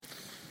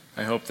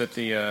I hope that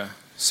the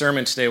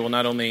sermon today will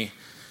not only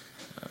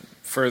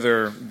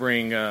further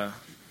bring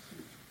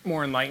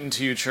more enlightenment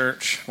to you,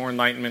 church, more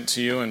enlightenment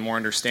to you, and more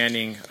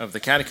understanding of the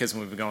catechism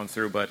we've been going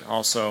through, but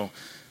also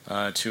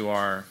to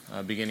our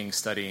beginning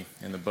study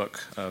in the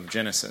book of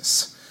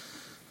Genesis.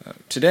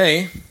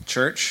 Today,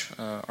 church,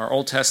 our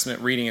Old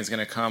Testament reading is going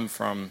to come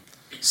from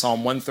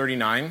Psalm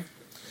 139,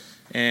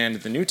 and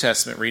the New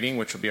Testament reading,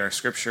 which will be our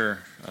scripture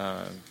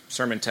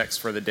sermon text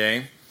for the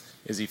day,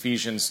 is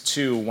Ephesians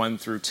 2, 1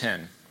 through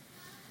 10.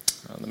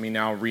 Let me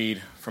now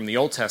read from the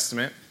Old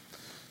Testament,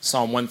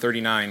 Psalm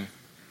 139,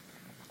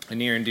 a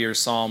near and dear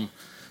psalm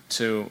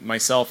to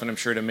myself and I'm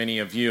sure to many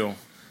of you.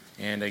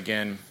 And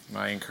again,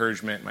 my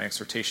encouragement, my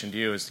exhortation to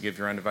you is to give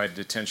your undivided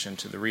attention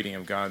to the reading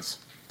of God's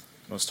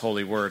most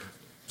holy word.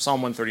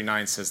 Psalm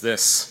 139 says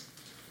this: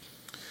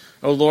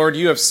 O Lord,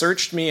 you have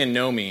searched me and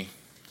know me.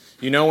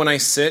 You know when I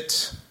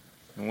sit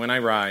and when I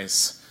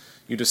rise.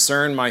 You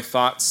discern my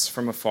thoughts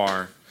from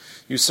afar.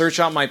 You search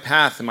out my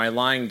path and my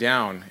lying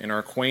down and are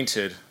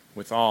acquainted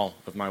with all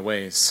of my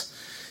ways.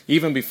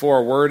 Even before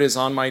a word is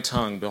on my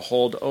tongue,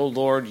 behold, O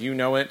Lord, you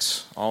know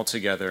it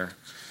altogether.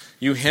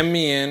 You hem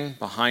me in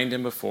behind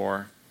and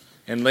before,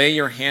 and lay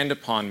your hand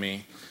upon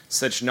me.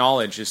 Such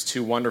knowledge is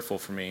too wonderful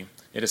for me.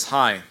 It is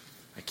high,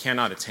 I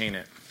cannot attain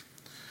it.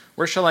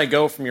 Where shall I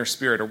go from your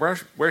spirit, or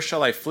where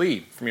shall I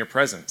flee from your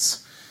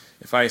presence?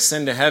 If I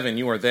ascend to heaven,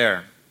 you are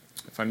there.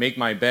 If I make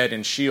my bed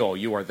in Sheol,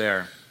 you are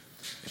there.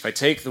 If I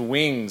take the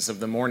wings of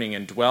the morning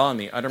and dwell in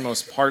the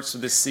uttermost parts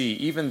of the sea,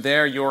 even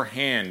there your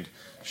hand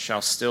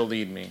shall still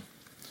lead me,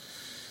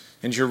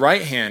 and your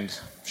right hand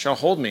shall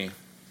hold me.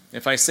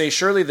 If I say,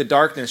 surely the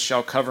darkness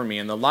shall cover me,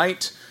 and the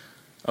light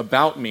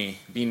about me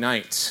be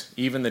night,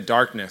 even the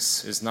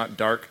darkness is not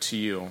dark to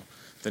you.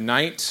 The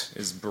night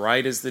is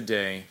bright as the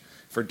day,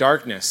 for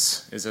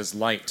darkness is as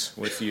light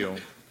with you.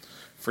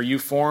 For you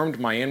formed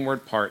my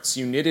inward parts,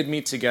 you knitted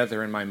me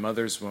together in my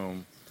mother's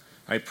womb.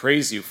 I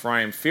praise you, for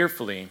I am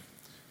fearfully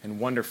and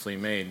wonderfully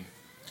made.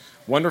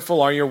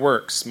 Wonderful are your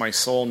works, my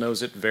soul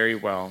knows it very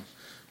well.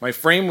 My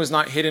frame was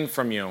not hidden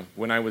from you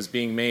when I was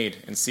being made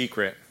in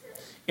secret,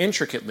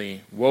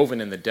 intricately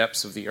woven in the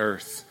depths of the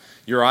earth.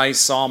 Your eyes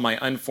saw my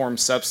unformed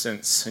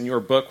substance, in your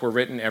book were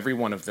written every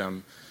one of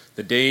them,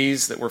 the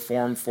days that were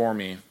formed for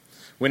me,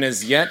 when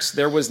as yet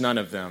there was none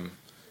of them.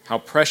 How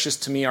precious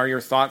to me are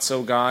your thoughts,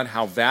 O God,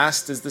 how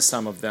vast is the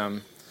sum of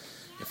them.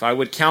 If I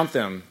would count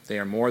them, they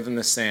are more than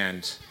the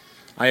sand.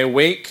 I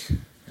awake,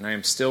 and I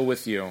am still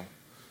with you.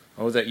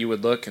 Oh, that you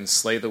would look and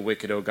slay the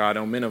wicked, O God.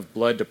 O men of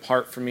blood,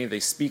 depart from me. They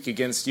speak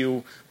against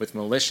you with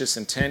malicious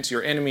intent.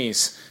 Your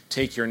enemies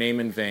take your name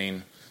in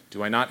vain.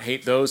 Do I not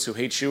hate those who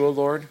hate you, O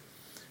Lord?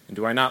 And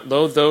do I not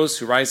loathe those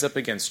who rise up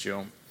against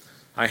you?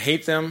 I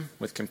hate them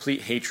with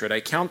complete hatred.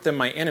 I count them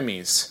my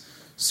enemies.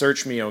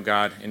 Search me, O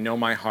God, and know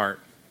my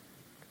heart.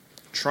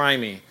 Try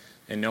me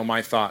and know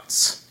my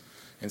thoughts.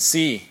 And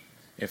see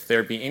if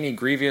there be any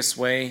grievous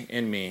way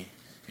in me,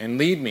 and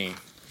lead me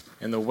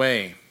in the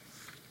way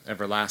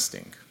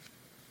everlasting.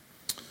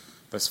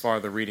 Thus far,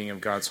 the reading of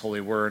God's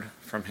holy word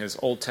from his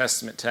Old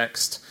Testament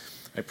text.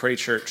 I pray,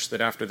 church, that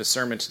after the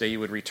sermon today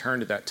you would return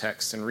to that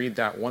text and read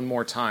that one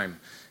more time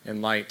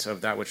in light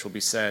of that which will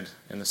be said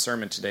in the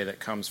sermon today that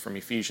comes from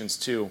Ephesians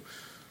 2,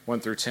 1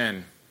 through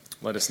 10.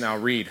 Let us now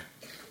read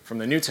from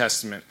the New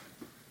Testament,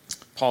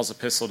 Paul's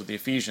epistle to the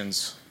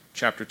Ephesians,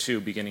 chapter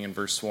 2, beginning in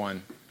verse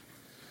 1.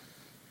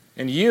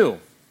 And you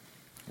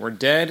were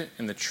dead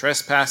in the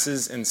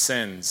trespasses and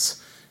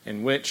sins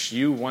in which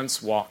you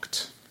once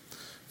walked,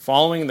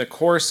 following the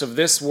course of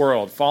this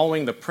world,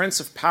 following the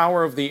prince of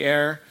power of the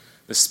air,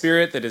 the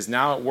spirit that is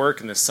now at work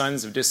in the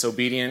sons of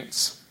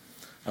disobedience,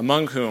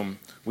 among whom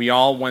we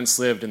all once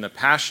lived in the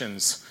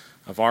passions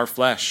of our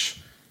flesh,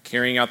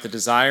 carrying out the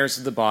desires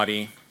of the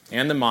body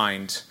and the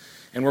mind,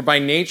 and were by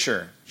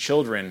nature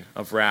children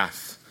of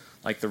wrath,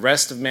 like the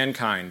rest of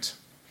mankind.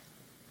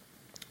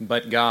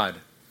 But God,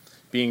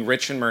 being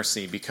rich in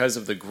mercy, because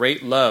of the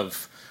great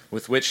love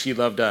with which he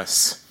loved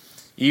us,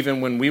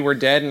 even when we were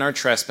dead in our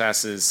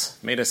trespasses,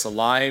 made us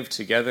alive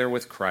together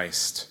with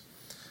Christ.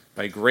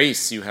 By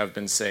grace you have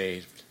been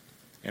saved,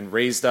 and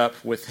raised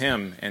up with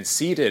him, and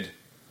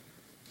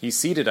he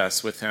seated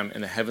us with him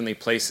in the heavenly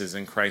places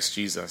in Christ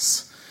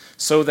Jesus,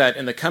 so that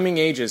in the coming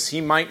ages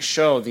he might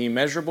show the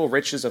immeasurable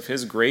riches of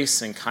his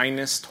grace and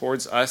kindness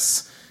towards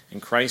us in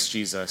Christ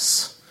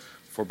Jesus.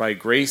 For by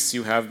grace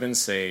you have been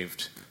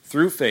saved,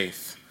 through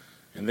faith,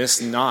 and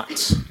this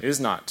is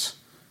not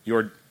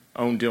your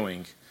own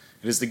doing.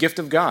 It is the gift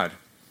of God,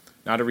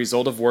 not a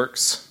result of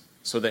works,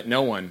 so that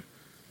no one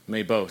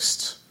may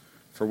boast.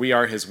 For we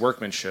are his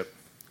workmanship,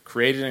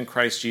 created in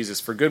Christ Jesus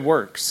for good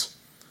works,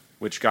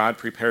 which God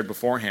prepared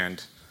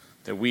beforehand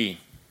that we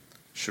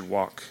should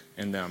walk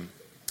in them.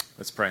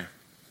 Let's pray.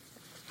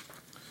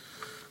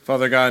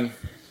 Father God,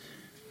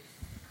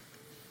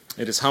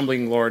 it is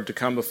humbling, Lord, to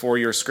come before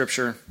your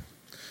scripture,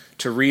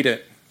 to read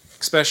it,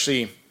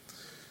 especially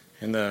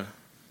in the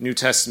New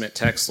Testament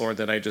text, Lord,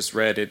 that I just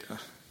read. It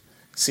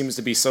seems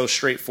to be so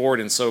straightforward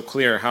and so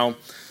clear how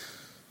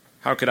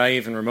How could I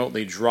even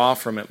remotely draw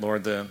from it,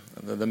 Lord? The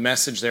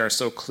message there is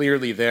so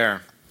clearly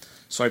there.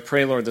 So I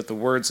pray, Lord, that the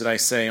words that I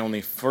say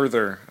only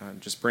further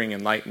just bring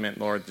enlightenment,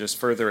 Lord, just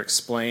further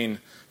explain,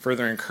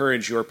 further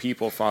encourage your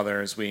people, Father,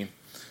 as we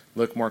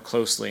look more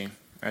closely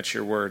at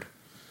your word.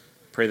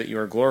 Pray that you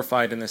are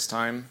glorified in this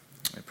time.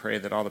 I pray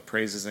that all the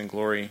praises and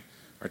glory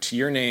are to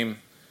your name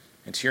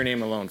and to your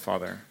name alone,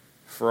 Father.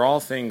 For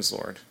all things,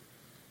 Lord,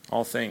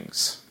 all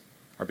things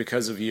are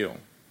because of you.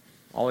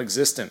 All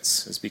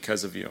existence is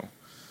because of you.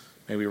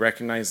 May we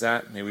recognize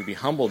that. May we be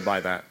humbled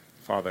by that,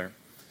 Father,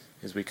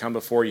 as we come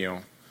before you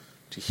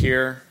to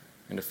hear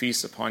and to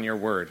feast upon your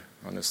word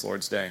on this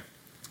Lord's Day.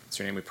 It's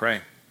your name we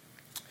pray.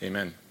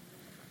 Amen.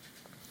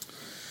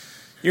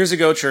 Years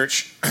ago,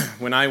 church,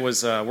 when I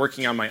was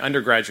working on my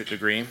undergraduate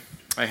degree,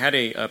 I had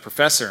a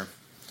professor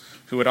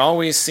who would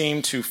always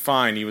seem to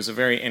find, he was a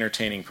very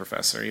entertaining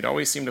professor, he'd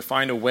always seem to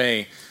find a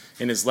way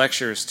in his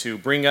lectures to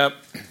bring up,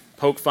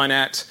 poke fun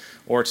at,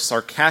 or to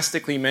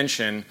sarcastically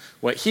mention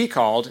what he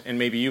called, and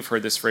maybe you've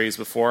heard this phrase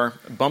before,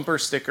 bumper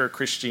sticker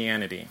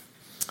Christianity.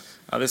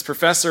 This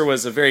professor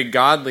was a very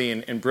godly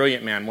and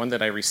brilliant man, one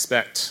that I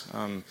respect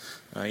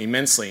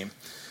immensely.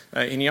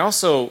 And he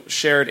also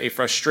shared a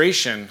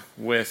frustration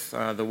with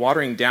the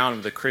watering down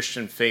of the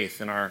Christian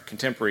faith in our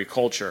contemporary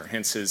culture,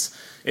 hence his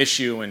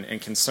issue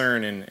and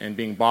concern and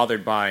being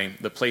bothered by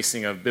the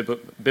placing of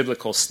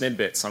biblical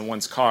snidbits on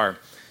one's car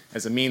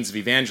as a means of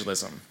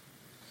evangelism.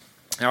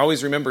 I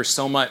always remember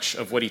so much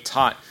of what he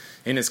taught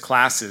in his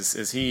classes,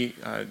 as he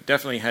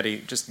definitely had a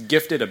just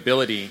gifted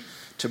ability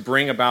to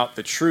bring about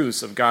the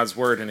truths of God's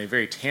word in a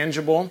very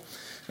tangible,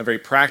 a very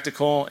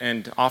practical,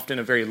 and often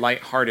a very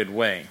light-hearted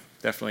way.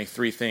 Definitely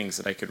three things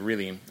that I could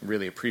really,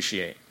 really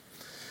appreciate.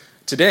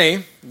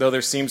 Today, though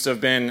there seems to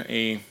have been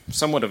a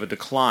somewhat of a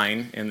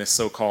decline in this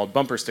so-called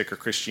bumper sticker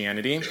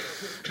Christianity,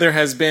 there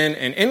has been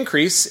an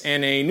increase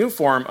in a new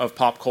form of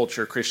pop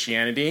culture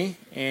Christianity,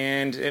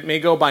 and it may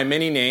go by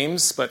many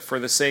names, but for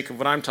the sake of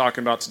what I'm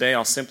talking about today,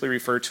 I'll simply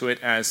refer to it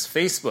as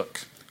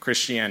Facebook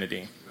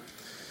Christianity.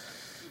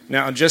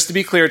 Now, just to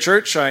be clear,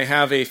 church, I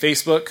have a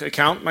Facebook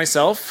account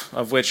myself,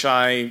 of which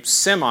I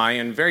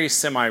very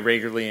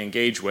semi-regularly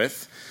engage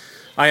with.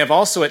 I have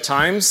also at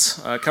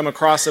times come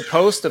across a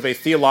post of a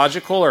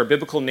theological or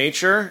biblical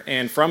nature,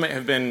 and from it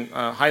have been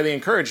highly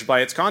encouraged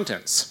by its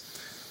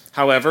contents.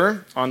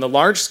 However, on the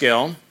large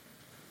scale,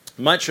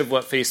 much of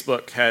what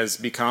Facebook has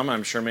become,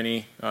 I'm sure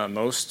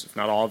most, if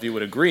not all of you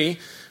would agree,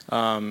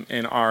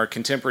 in our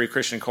contemporary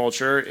Christian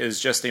culture, is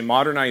just a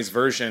modernized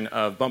version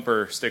of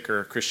bumper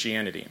sticker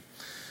Christianity,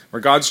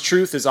 where God's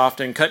truth is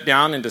often cut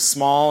down into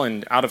small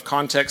and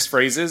out-of-context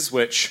phrases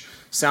which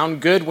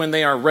sound good when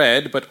they are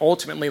read, but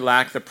ultimately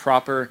lack the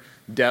proper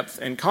depth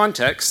and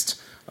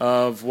context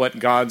of what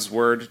God's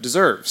word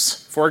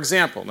deserves. For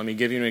example, let me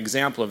give you an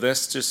example of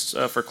this just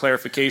for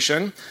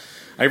clarification.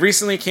 I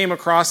recently came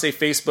across a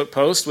Facebook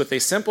post with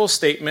a simple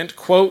statement,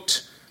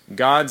 quote,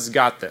 "God's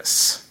got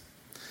this."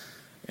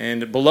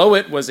 And below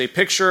it was a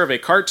picture of a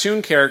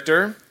cartoon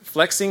character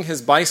flexing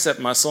his bicep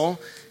muscle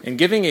and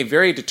giving a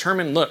very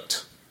determined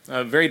look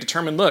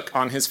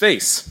on his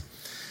face.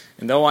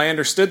 And though I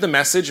understood the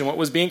message and what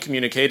was being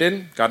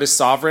communicated, God is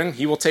sovereign,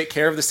 he will take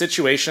care of the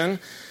situation,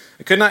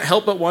 I could not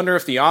help but wonder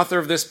if the author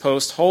of this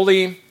post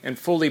wholly and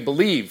fully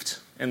believed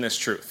in this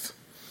truth.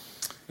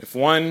 If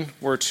one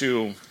were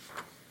to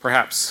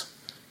perhaps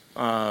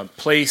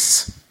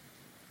place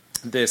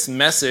this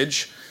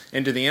message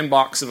into the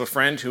inbox of a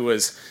friend who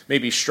was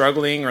maybe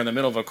struggling or in the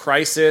middle of a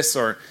crisis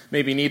or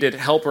maybe needed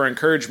help or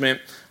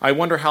encouragement, I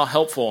wonder how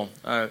helpful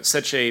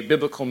such a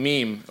biblical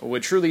meme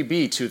would truly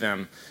be to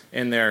them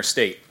in their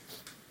state.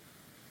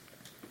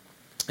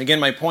 Again,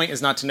 my point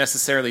is not to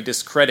necessarily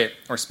discredit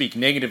or speak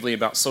negatively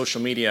about social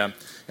media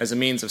as a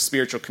means of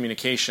spiritual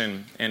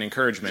communication and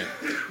encouragement.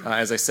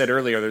 As I said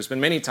earlier, there's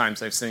been many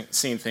times I've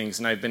seen things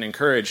and I've been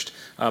encouraged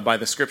by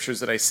the scriptures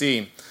that I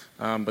see,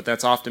 but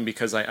that's often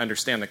because I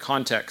understand the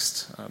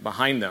context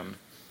behind them.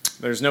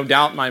 There's no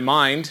doubt in my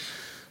mind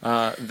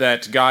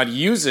that God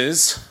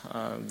uses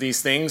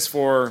these things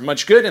for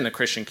much good in the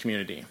Christian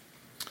community.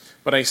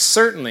 But I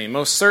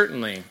most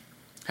certainly,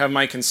 have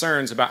my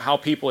concerns about how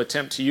people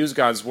attempt to use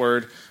God's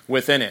word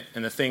within it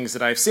and the things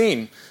that I've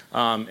seen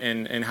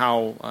and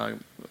how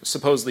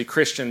supposedly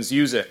Christians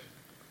use it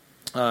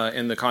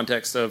in the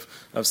context of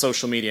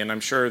social media. And I'm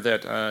sure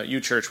that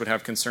you, church, would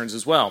have concerns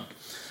as well.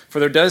 For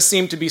there does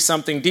seem to be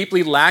something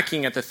deeply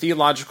lacking at the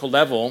theological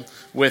level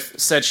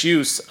with such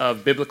use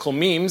of biblical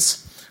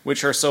memes,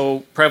 which are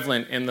so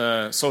prevalent in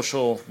the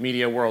social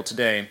media world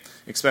today,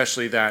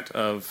 especially that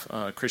of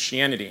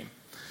Christianity.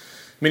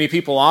 Many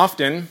people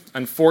often,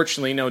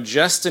 unfortunately, know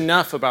just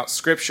enough about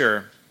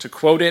Scripture to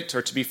quote it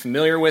or to be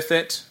familiar with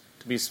it,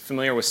 to be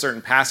familiar with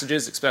certain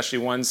passages, especially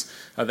ones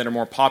that are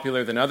more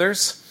popular than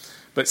others.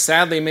 But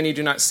sadly, many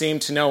do not seem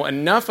to know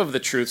enough of the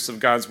truths of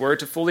God's Word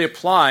to fully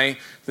apply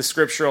the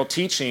scriptural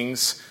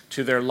teachings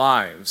to their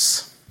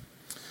lives.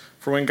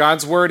 For when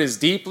God's Word is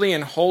deeply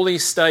and wholly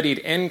studied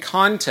in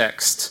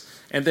context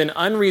and then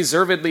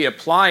unreservedly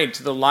applied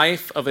to the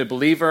life of a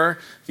believer,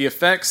 the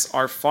effects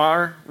are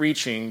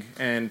far-reaching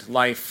and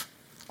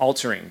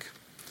life-altering.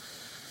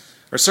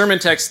 Our sermon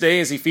text today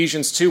is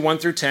Ephesians 2, 1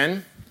 through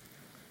 10.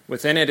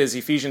 Within it is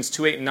Ephesians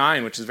 2, 8, and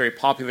 9, which is a very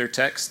popular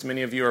text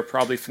many of you are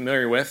probably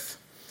familiar with.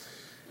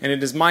 And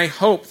it is my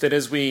hope that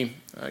as we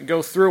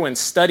go through and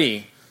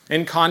study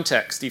in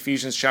context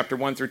Ephesians chapter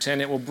 1 through 10,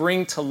 it will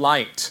bring to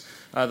light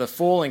the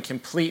full and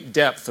complete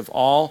depth of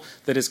all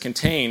that is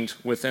contained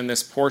within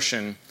this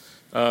portion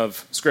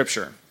of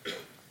Scripture.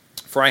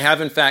 For I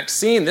have in fact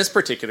seen this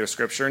particular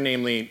Scripture,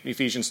 namely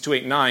Ephesians 2, 8,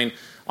 and 9,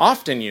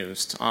 often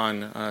used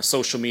on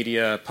social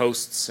media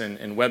posts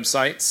and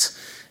websites.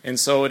 And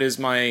so it is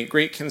my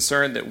great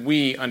concern that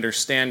we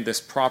understand this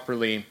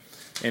properly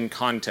in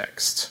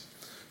context.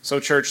 So,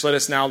 church, let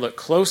us now look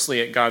closely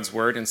at God's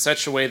Word in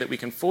such a way that we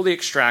can fully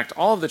extract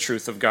all of the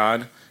truth of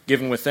God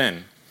given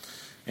within,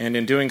 and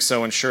in doing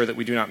so ensure that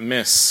we do not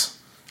miss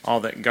all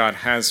that God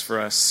has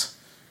for us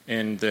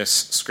in this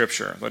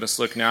Scripture. Let us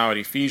look now at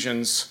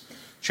Ephesians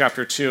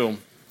chapter 2,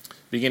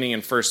 beginning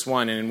in verse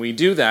 1. And when we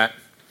do that,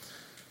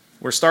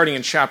 we're starting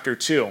in chapter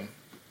 2.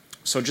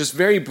 So just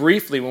very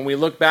briefly, when we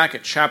look back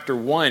at chapter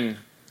 1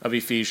 of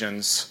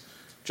Ephesians,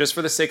 just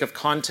for the sake of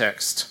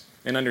context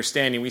and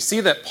understanding, we see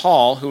that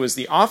Paul, who is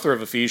the author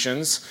of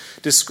Ephesians,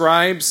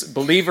 describes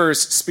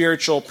believers'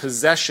 spiritual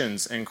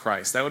possessions in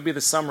Christ. That would be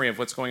the summary of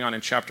what's going on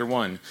in chapter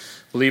 1,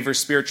 believers'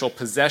 spiritual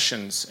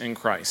possessions in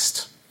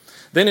Christ.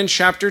 Then in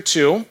chapter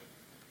 2,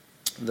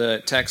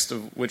 the text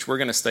of which we're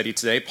going to study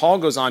today, Paul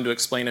goes on to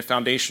explain a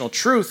foundational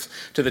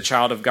truth to the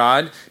child of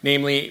God,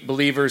 namely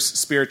believers'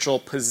 spiritual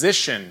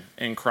position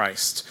in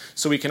Christ.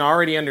 So we can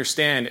already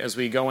understand as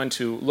we go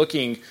into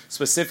looking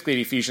specifically at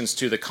Ephesians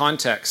 2, the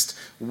context,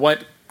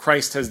 what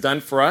Christ has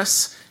done for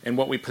us and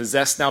what we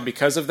possess now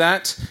because of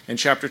that. And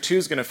chapter 2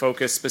 is going to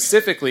focus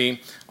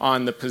specifically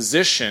on the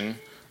position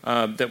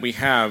that we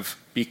have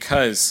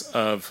because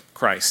of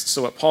Christ.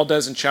 So what Paul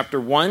does in chapter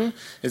 1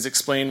 is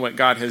explain what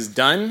God has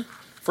done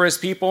for his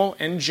people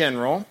in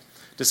general,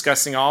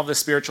 discussing all of the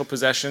spiritual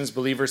possessions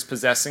believers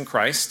possess in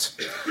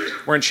Christ.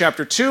 Where in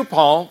chapter 2,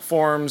 Paul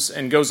forms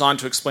and goes on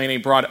to explain a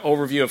broad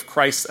overview of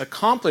Christ's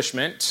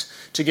accomplishment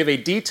to give a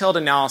detailed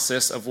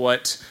analysis of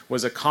what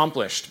was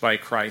accomplished by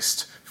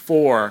Christ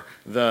for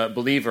the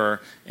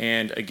believer,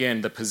 and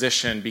again, the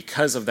position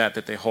because of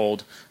that they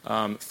hold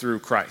through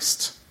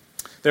Christ.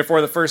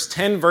 Therefore, the first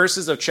 10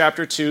 verses of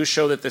chapter 2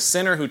 show that the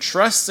sinner who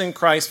trusts in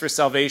Christ for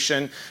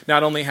salvation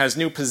not only has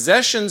new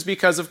possessions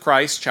because of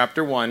Christ,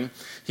 chapter 1,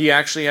 he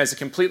actually has a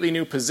completely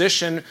new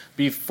position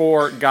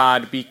before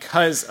God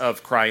because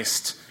of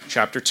Christ,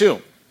 chapter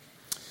 2.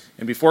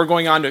 And before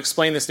going on to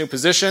explain this new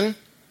position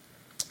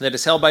that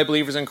is held by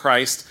believers in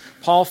Christ,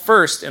 Paul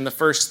first, in the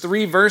first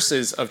 3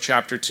 verses of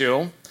chapter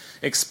 2,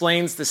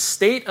 explains the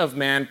state of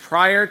man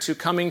prior to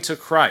coming to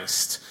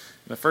Christ.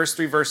 In the first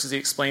 3 verses, he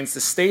explains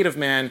the state of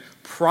man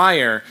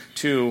prior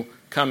to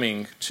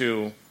coming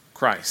to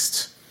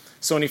Christ.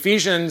 So in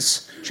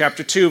Ephesians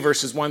chapter 2,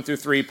 verses 1 through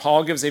 3,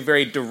 Paul gives a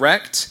very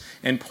direct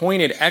and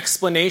pointed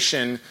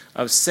explanation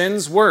of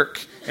sin's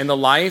work in the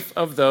life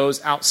of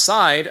those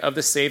outside of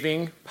the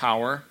saving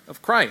power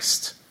of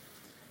Christ.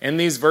 In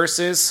these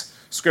verses,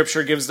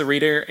 Scripture gives the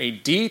reader a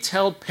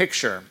detailed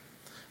picture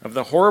of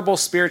the horrible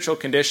spiritual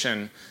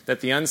condition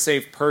that the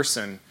unsaved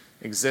person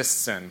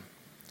exists in.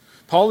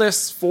 Paul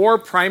lists 4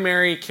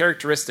 primary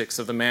characteristics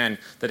of the man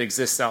that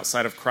exists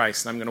outside of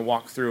Christ, and I'm going to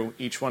walk through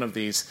each one of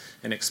these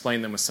and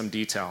explain them with some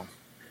detail.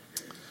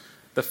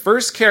 The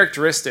first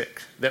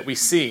characteristic that we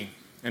see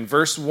in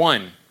verse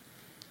 1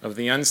 of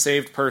the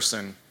unsaved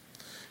person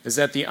is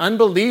that the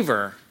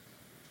unbeliever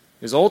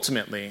is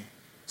ultimately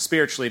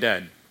spiritually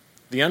dead.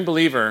 The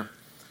unbeliever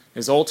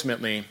is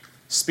ultimately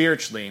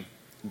spiritually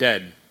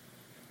dead.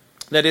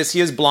 That is,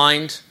 he is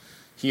blind,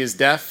 he is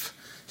deaf,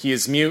 he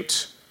is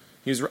mute,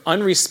 he is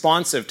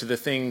unresponsive to the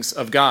things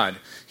of God.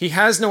 He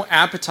has no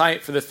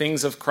appetite for the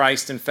things of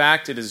Christ. In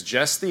fact, it is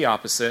just the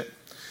opposite.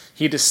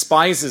 He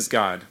despises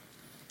God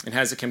and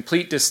has a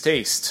complete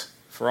distaste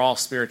for all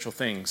spiritual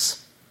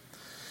things.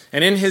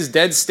 And in his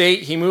dead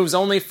state, he moves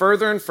only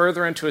further and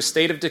further into a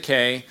state of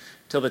decay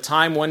till the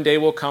time one day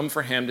will come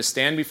for him to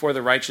stand before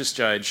the righteous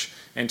judge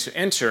and to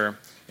enter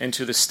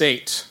into the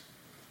state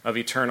of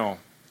eternal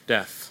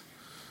death.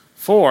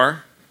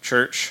 For,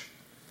 church,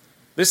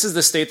 this is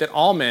the state that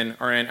all men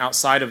are in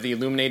outside of the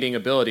illuminating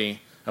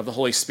ability of the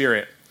Holy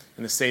Spirit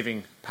and the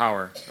saving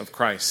power of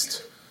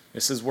Christ.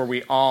 This is where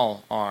we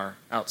all are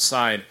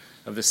outside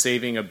of the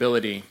saving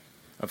ability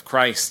of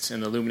Christ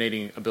and the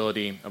illuminating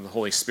ability of the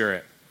Holy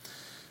Spirit.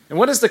 And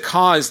what is the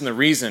cause and the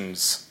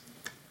reasons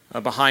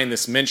behind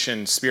this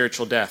mentioned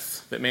spiritual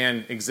death that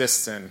man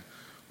exists in?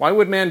 Why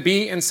would man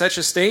be in such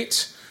a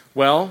state?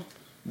 Well,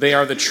 they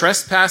are the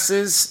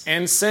trespasses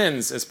and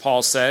sins, as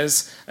Paul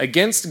says,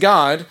 against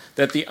God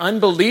that the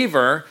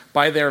unbeliever,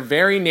 by their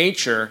very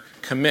nature,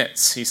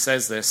 commits. He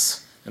says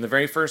this in the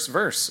very first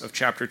verse of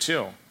chapter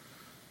 2.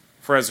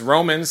 For as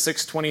Romans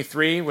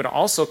 6:23 would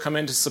also come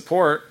in to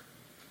support,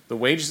 the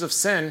wages of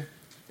sin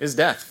is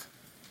death.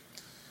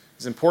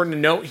 It's important to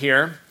note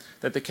here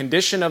that the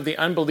condition of the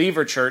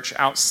unbeliever church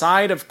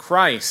outside of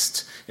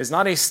Christ is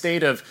not a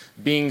state of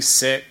being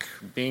sick,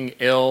 being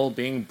ill,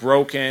 being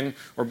broken,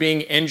 or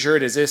being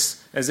injured as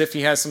if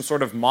he has some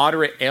sort of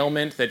moderate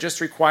ailment that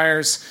just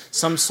requires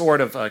some sort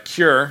of a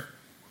cure.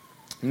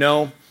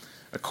 No,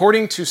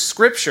 according to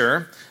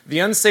Scripture, the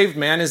unsaved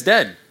man is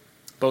dead,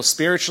 both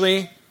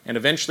spiritually and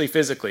eventually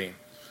physically.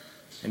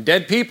 And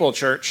dead people,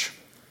 church,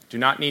 do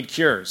not need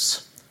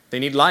cures. They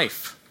need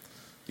life.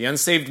 The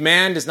unsaved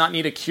man does not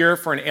need a cure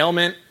for an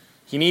ailment.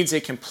 He needs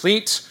a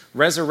complete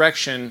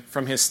resurrection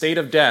from his state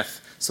of death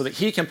so that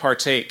he can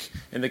partake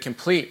in the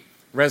complete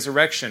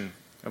resurrection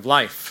of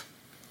life.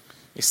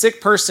 A sick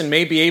person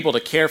may be able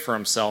to care for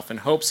himself in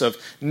hopes of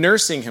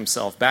nursing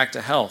himself back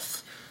to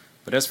health.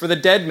 But as for the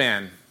dead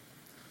man,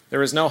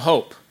 there is no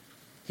hope.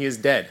 He is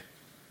dead.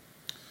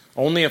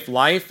 Only if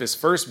life is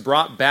first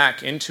brought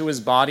back into his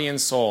body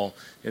and soul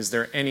is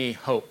there any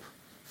hope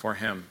for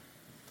him.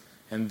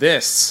 And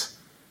this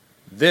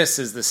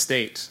is the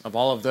state of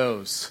all of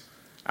those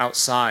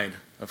outside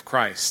of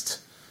Christ.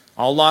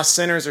 All lost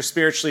sinners are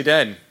spiritually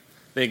dead.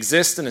 They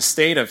exist in a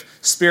state of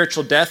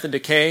spiritual death and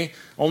decay,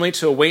 only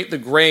to await the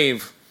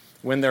grave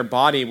when their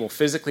body will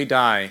physically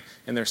die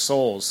and their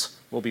souls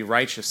will be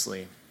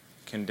righteously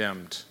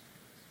condemned.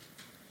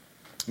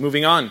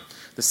 Moving on,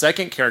 the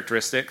second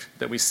characteristic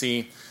that we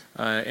see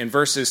in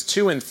verses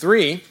 2 and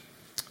 3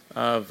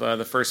 of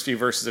the first few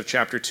verses of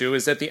chapter 2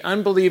 is that the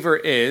unbeliever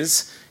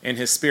is, in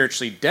his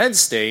spiritually dead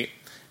state,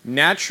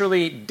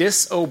 naturally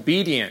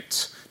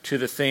disobedient to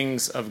the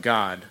things of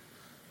God.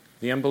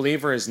 The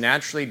unbeliever is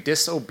naturally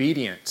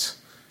disobedient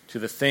to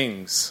the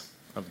things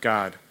of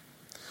God.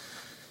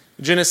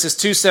 In Genesis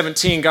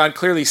 2:17, God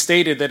clearly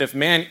stated that if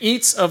man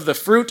eats of the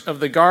fruit of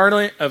the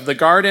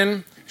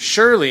garden,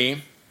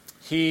 surely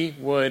he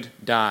would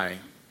die.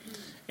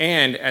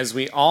 And as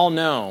we all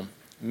know,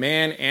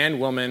 man and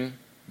woman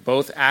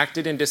both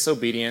acted in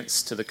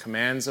disobedience to the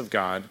commands of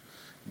God,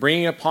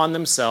 bringing upon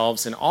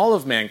themselves and all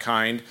of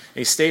mankind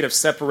a state of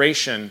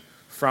separation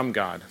from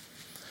God.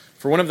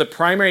 For one of the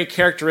primary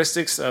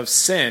characteristics of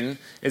sin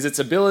is its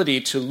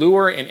ability to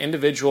lure an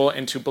individual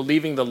into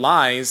believing the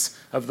lies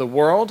of the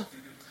world,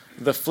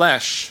 the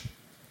flesh,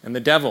 and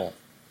the devil.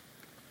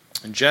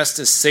 And just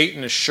as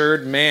Satan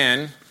assured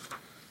man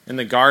in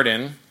the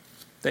garden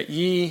that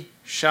ye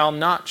shall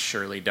not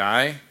surely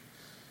die,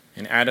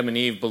 and Adam and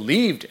Eve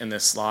believed in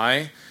this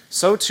lie,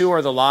 so too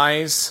are the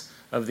lies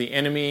of the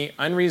enemy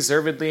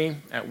unreservedly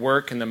at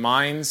work in the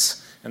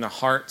minds and the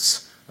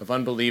hearts of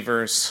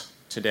unbelievers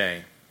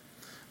today.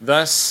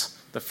 Thus,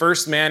 the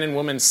first man and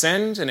woman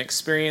sinned and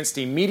experienced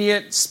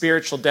immediate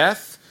spiritual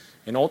death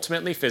and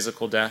ultimately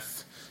physical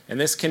death. And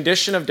this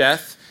condition of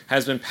death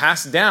has been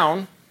passed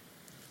down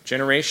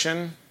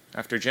generation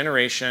after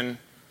generation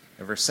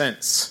ever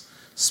since,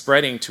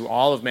 spreading to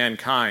all of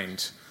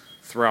mankind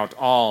throughout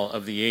all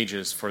of the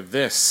ages. For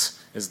this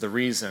is the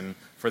reason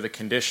for the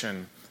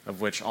condition of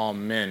which all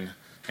men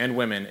and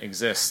women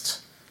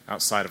exist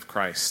outside of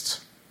Christ.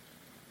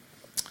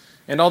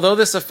 And although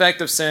this effect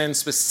of sin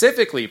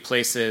specifically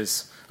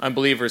places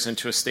unbelievers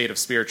into a state of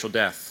spiritual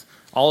death,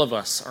 all of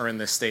us are in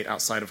this state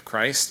outside of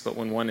Christ, but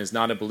when one is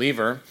not a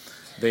believer,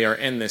 they are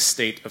in this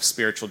state of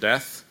spiritual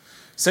death.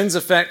 Sin's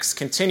effects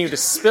continue to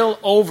spill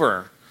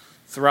over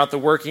throughout the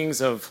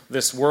workings of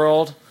this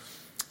world,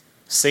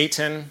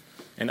 Satan,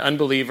 and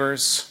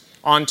unbelievers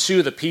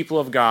onto the people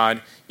of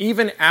God,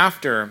 even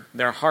after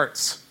their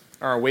hearts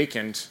are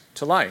awakened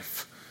to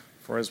life.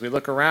 For as we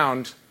look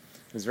around,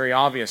 it's very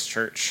obvious,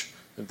 church,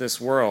 that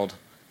this world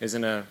is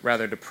in a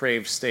rather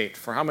depraved state.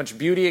 For how much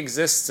beauty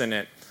exists in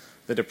it,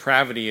 the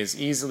depravity is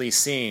easily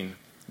seen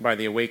by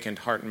the awakened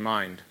heart and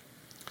mind.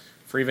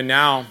 For even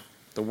now,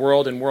 the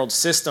world and world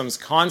systems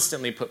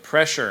constantly put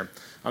pressure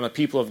on the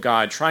people of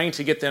God, trying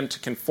to get them to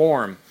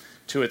conform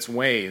to its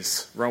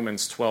ways,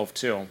 Romans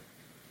 12:2.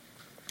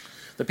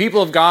 The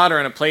people of God are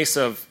in a place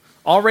of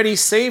already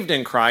saved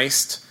in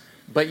Christ,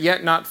 but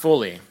yet not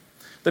fully.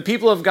 The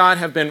people of God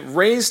have been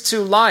raised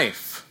to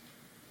life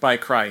by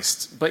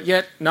Christ, but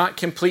yet not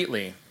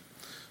completely.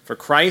 For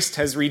Christ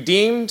has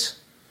redeemed,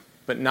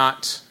 but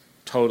not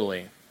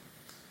totally.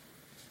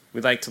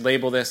 We'd like to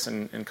label this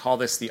and call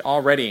this the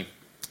already,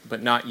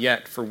 but not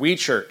yet. For we,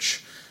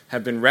 church,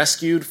 have been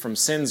rescued from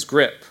sin's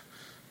grip,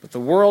 but the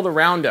world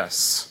around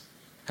us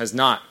has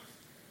not.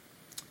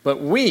 But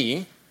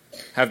we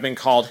have been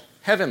called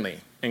heavenly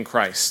in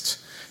Christ,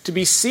 to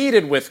be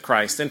seated with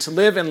Christ and to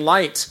live in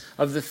light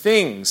of the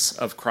things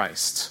of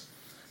Christ.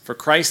 For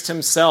Christ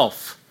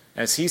himself,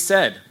 as he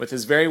said with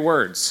his very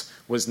words,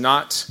 was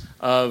not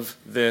of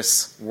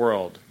this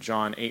world.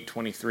 John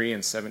 8:23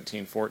 and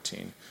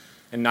 17:14.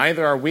 And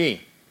neither are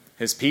we,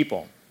 his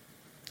people.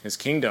 His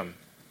kingdom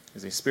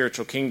is a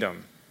spiritual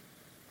kingdom.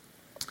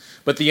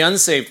 But the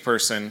unsaved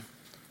person,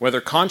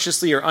 whether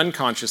consciously or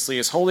unconsciously,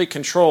 is wholly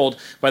controlled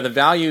by the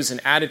values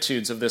and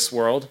attitudes of this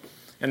world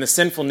and the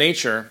sinful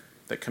nature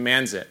that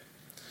commands it.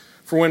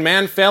 For when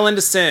man fell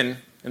into sin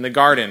in the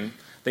garden,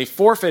 they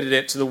forfeited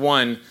it to the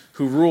one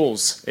who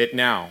rules it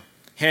now,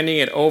 handing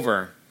it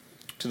over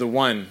to the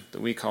one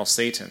that we call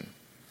Satan.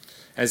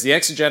 As the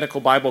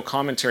exegetical Bible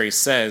commentary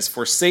says,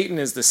 "For Satan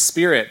is the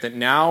spirit that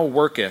now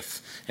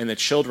worketh in the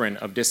children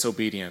of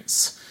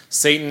disobedience."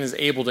 Satan is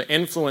able to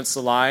influence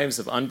the lives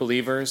of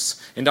unbelievers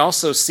and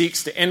also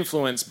seeks to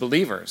influence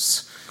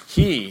believers.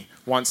 He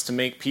wants to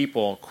make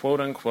people, quote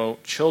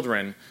unquote,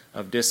 children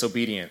of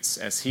disobedience,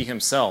 as he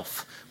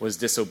himself was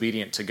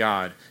disobedient to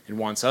God and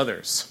wants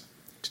others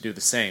to do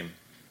the same.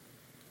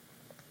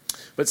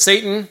 But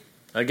Satan,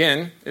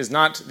 again, is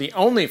not the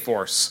only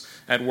force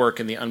at work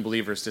in the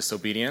unbeliever's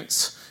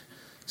disobedience.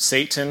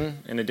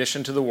 Satan, in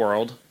addition to the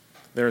world,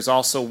 there is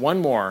also one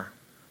more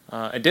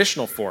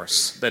additional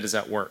force that is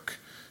at work,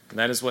 and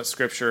that is what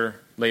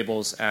Scripture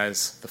labels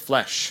as the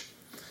flesh.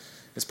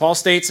 As Paul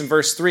states in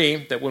verse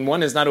 3, that when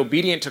one is not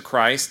obedient to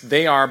Christ,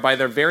 they are by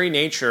their very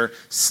nature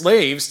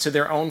slaves to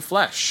their own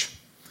flesh.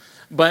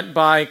 But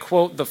by,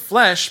 quote, the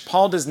flesh,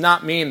 Paul does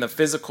not mean the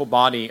physical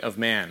body of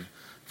man,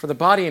 for the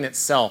body in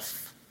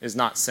itself is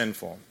not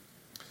sinful.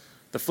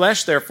 The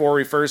flesh, therefore,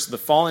 refers to the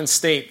fallen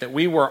state that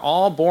we were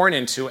all born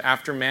into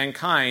after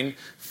mankind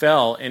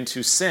fell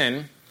into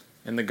sin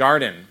in the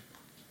garden.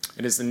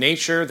 It is the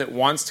nature that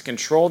wants to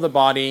control the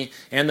body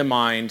and the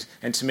mind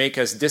and to make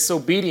us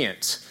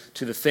disobedient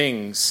to the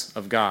things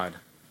of God.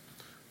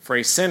 For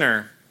a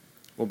sinner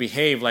will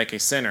behave like a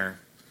sinner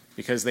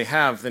because they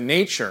have the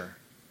nature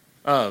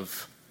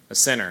of a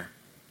sinner.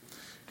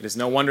 It is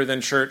no wonder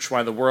then, church,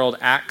 why the world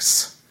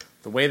acts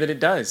the way that it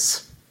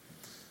does.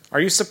 Are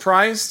you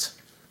surprised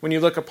when you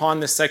look upon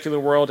this secular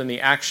world and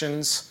the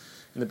actions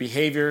and the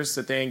behaviors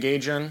that they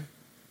engage in?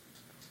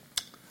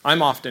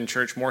 I'm often,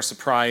 church, more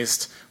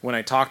surprised when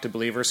I talk to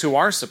believers who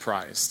are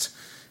surprised.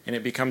 And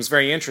it becomes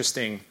very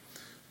interesting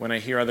when I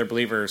hear other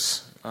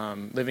believers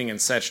living in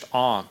such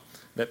awe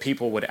that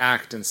people would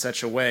act in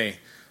such a way.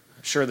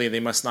 Surely they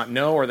must not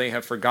know, or they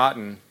have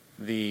forgotten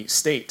the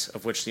state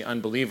of which the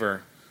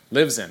unbeliever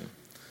lives in.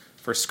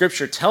 For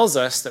Scripture tells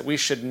us that we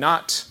should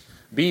not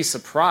be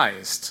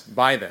surprised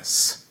by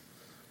this.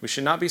 We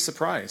should not be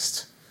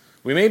surprised.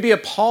 We may be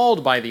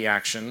appalled by the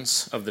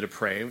actions of the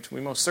depraved.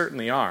 We most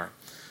certainly are.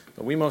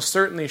 But we most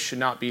certainly should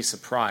not be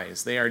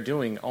surprised. They are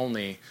doing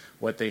only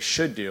what they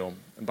should do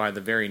by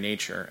the very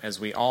nature, as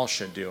we all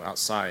should do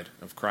outside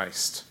of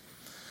Christ.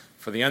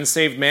 For the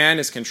unsaved man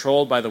is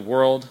controlled by the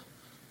world,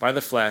 by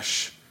the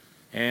flesh,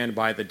 and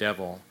by the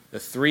devil, the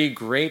three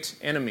great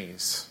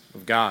enemies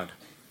of God.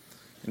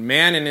 And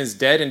man in his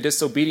dead and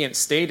disobedient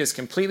state is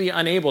completely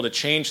unable to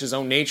change his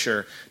own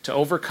nature to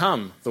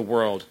overcome the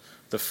world,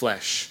 the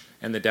flesh,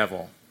 and the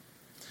devil.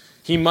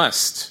 He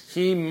must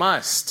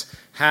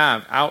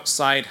have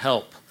outside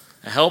help,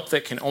 a help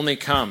that can only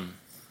come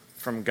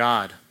from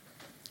God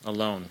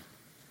alone.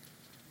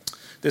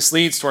 This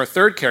leads to our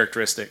third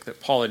characteristic that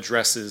Paul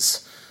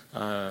addresses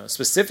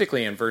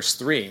specifically in verse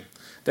 3,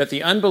 that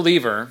the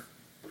unbeliever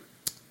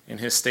in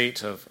his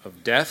state of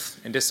death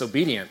and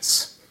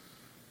disobedience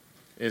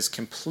is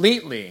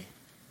completely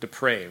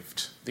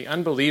depraved. The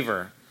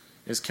unbeliever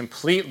is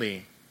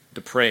completely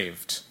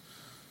depraved.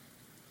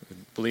 The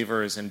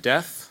believer is in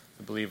death,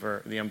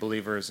 the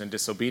unbeliever is in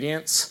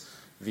disobedience,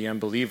 the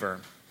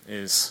unbeliever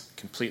is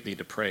completely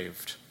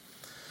depraved.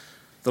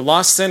 The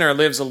lost sinner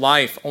lives a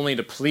life only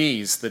to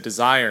please the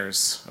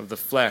desires of the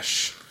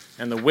flesh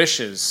and the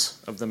wishes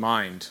of the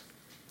mind.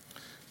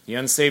 The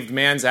unsaved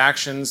man's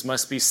actions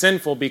must be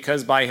sinful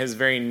because by his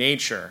very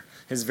nature,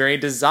 his very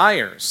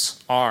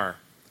desires are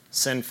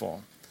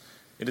sinful.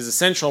 It is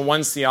essential in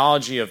one's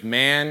theology of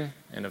man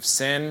and of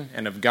sin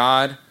and of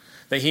God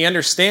that he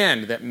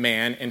understand that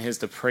man in his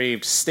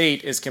depraved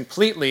state is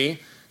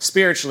completely,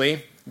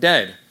 spiritually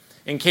dead,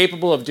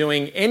 incapable of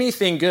doing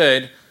anything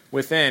good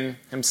within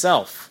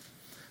himself.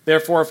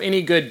 Therefore, if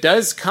any good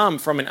does come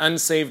from an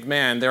unsaved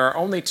man, there are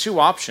only two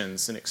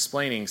options in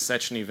explaining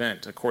such an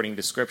event according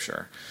to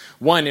Scripture.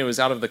 One, it was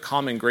out of the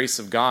common grace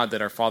of God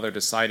that our Father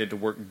decided to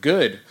work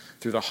good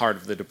through the heart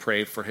of the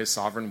depraved for his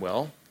sovereign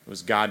will. It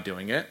was God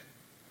doing it.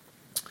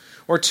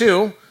 Or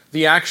two,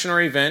 the action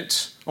or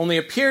event only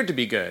appeared to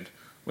be good,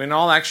 when in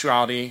all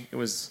actuality it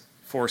was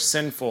for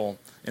sinful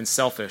and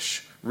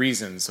selfish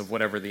reasons of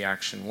whatever the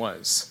action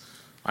was.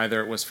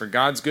 Either it was for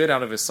God's good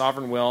out of his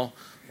sovereign will,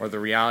 or the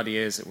reality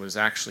is it was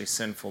actually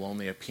sinful,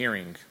 only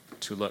appearing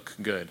to look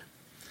good.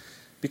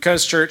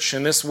 Because, church,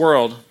 in this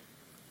world,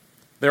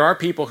 there are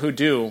people who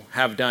do,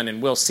 have done,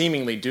 and will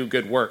seemingly do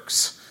good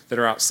works that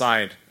are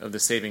outside of the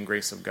saving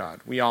grace of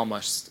God. We all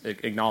must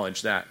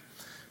acknowledge that.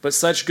 But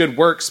such good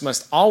works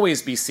must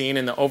always be seen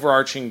in the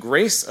overarching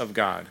grace of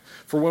God.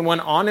 For when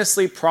one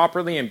honestly,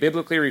 properly, and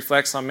biblically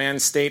reflects on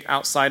man's state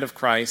outside of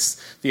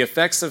Christ, the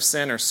effects of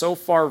sin are so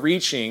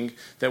far-reaching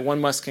that one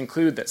must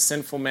conclude that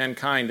sinful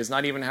mankind does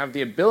not even have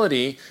the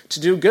ability to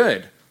do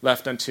good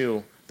left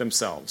unto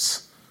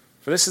themselves.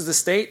 For this is the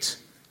state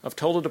of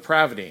total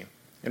depravity,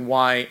 and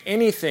why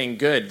anything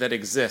good that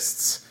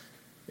exists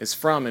is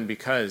from and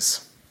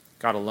because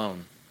God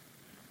alone.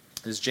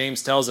 As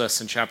James tells us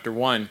in chapter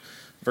 1,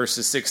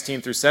 verses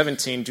 16 through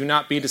 17, "Do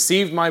not be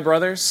deceived, my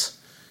brothers.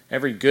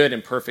 Every good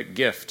and perfect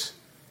gift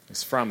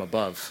is from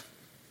above."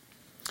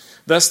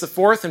 Thus, the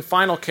fourth and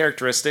final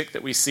characteristic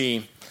that we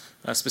see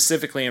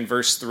specifically in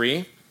verse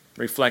 3,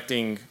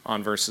 reflecting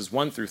on verses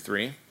 1 through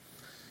 3,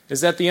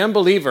 is that the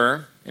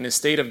unbeliever in a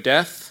state of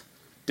death,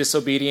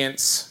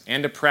 disobedience,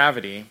 and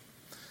depravity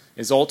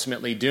is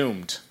ultimately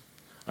doomed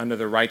under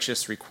the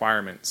righteous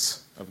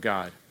requirements of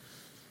God.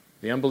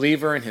 The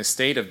unbeliever in his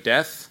state of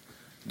death,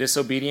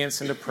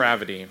 disobedience, and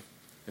depravity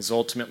is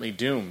ultimately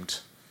doomed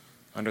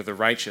under the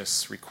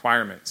righteous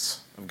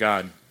requirements of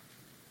God.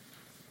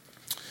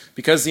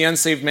 Because the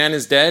unsaved man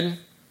is dead,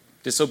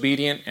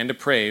 disobedient, and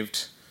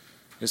depraved,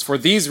 it is for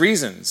these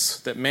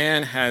reasons that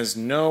man has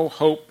no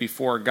hope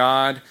before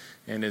God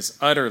and is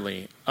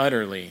utterly,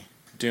 utterly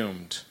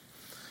doomed.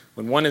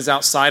 When one is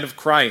outside of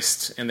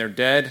Christ in their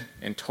dead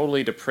and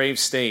totally depraved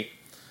state,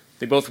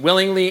 they both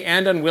willingly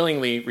and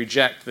unwillingly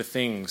reject the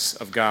things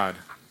of God.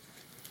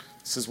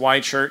 This is why,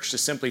 church, to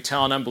simply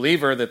tell an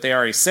unbeliever that they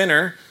are a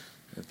sinner,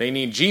 that they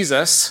need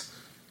Jesus,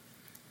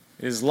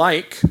 is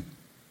like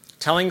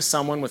telling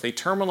someone with a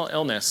terminal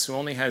illness who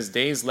only has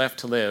days left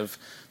to live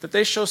that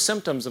they show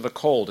symptoms of a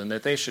cold and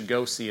that they should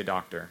go see a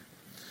doctor.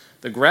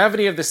 The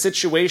gravity of the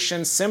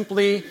situation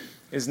simply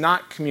is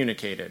not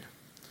communicated.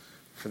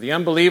 For the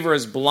unbeliever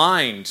is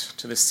blind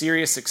to the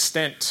serious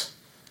extent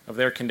of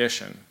their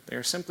condition. They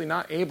are simply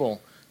not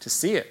able to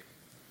see it,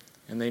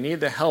 and they need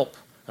the help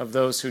of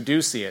those who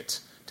do see it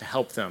to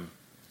help them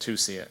to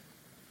see it.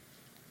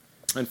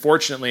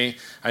 Unfortunately,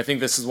 I think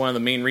this is one of the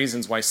main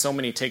reasons why so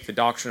many take the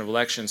doctrine of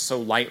election so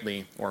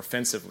lightly or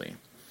offensively,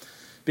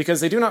 because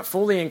they do not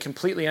fully and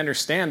completely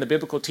understand the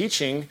biblical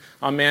teaching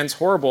on man's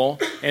horrible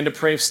and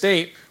depraved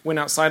state when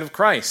outside of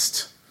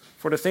Christ.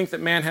 For to think that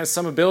man has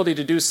some ability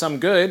to do some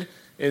good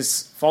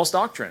is false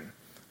doctrine.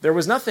 There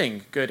was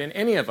nothing good in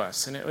any of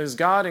us, and it was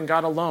God and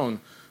God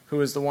alone who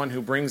is the one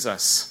who brings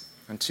us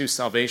unto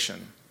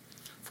salvation.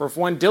 For if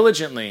one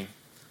diligently,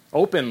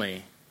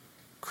 openly,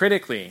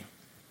 critically,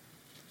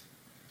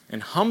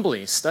 and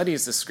humbly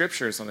studies the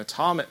Scriptures on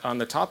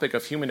the topic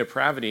of human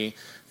depravity,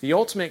 the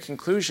ultimate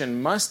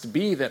conclusion must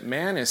be that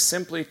man is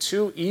simply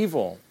too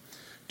evil,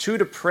 too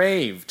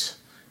depraved,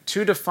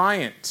 too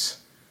defiant,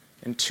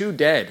 and too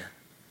dead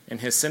in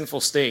his sinful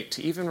state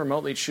to even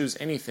remotely choose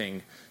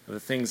anything of the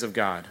things of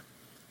God.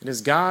 It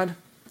is God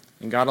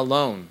and God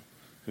alone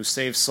who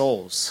saves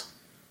souls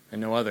and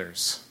no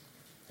others.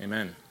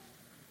 Amen.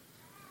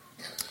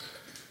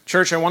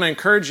 Church, I want to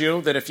encourage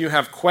you that if you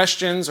have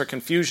questions or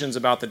confusions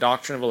about the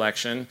doctrine of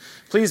election,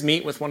 please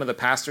meet with one of the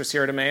pastors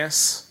here at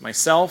Emmaus,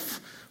 myself,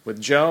 with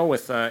Joe,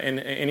 with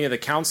any of the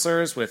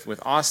counselors, with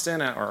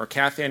Austin or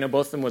Kathy. I know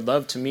both of them would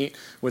love to meet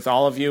with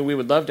all of you. We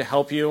would love to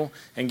help you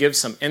and give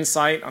some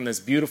insight on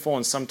this beautiful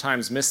and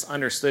sometimes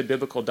misunderstood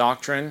biblical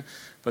doctrine.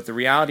 But the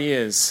reality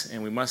is,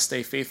 and we must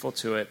stay faithful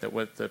to it, that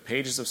what the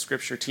pages of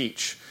Scripture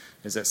teach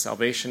is that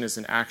salvation is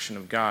an action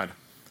of God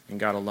and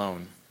God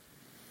alone.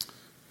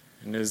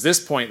 And it is this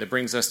point that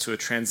brings us to a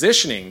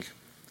transitioning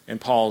in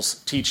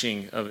Paul's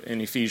teaching in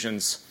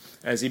Ephesians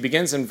as he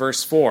begins in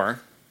verse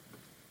 4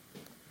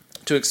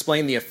 to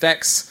explain the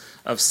effects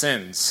of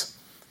sins,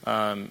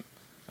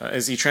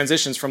 as he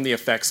transitions from the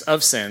effects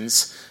of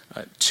sins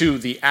to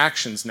the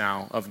actions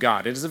now of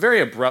God. It is a very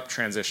abrupt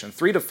transition.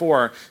 3 to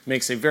 4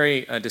 makes a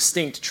very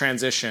distinct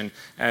transition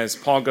as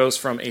Paul goes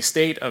from a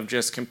state of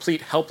just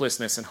complete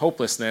helplessness and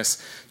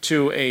hopelessness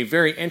to a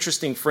very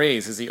interesting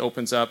phrase as he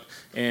opens up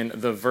in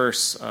the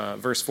verse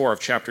 4 of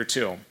chapter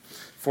 2.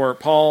 For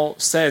Paul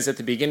says at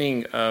the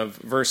beginning of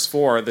verse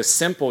 4, the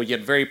simple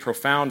yet very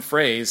profound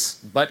phrase,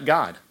 but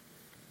God.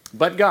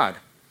 But God.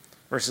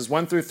 Verses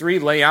 1 through 3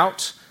 lay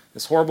out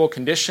this horrible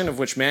condition of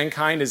which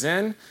mankind is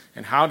in.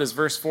 And how does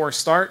verse 4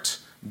 start?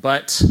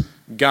 But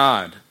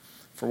God.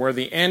 For where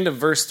the end of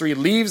verse 3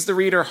 leaves the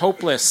reader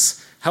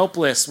hopeless,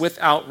 helpless,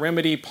 without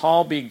remedy,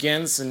 Paul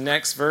begins the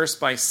next verse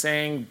by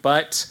saying,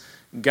 but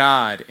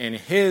God, in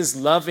his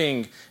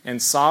loving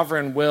and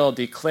sovereign will,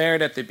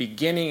 declared at the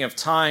beginning of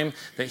time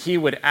that he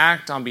would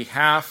act on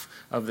behalf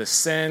of the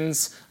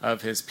sins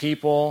of his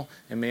people.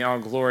 And may all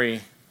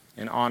glory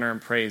and honor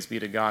and praise be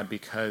to God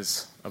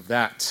because of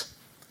that.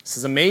 This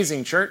is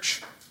amazing,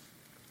 church.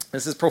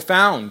 This is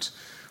profound.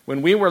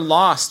 When we were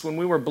lost, when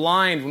we were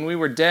blind, when we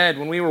were dead,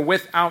 when we were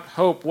without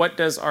hope, what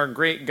does our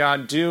great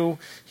God do?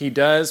 He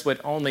does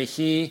what only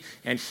He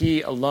and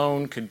He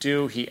alone could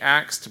do. He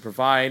acts to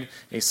provide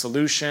a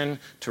solution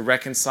to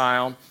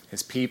reconcile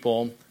His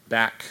people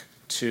back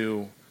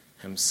to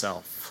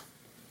Himself.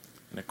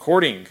 And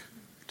according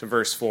to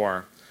verse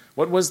 4,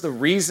 what was the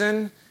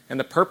reason and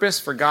the purpose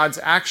for God's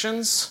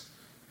actions?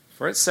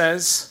 For it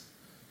says,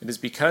 it is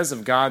because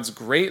of God's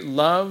great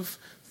love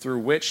through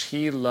which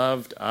He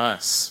loved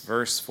us.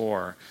 Verse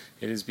 4,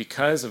 it is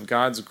because of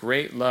God's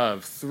great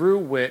love through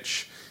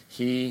which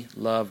He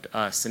loved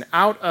us. And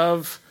out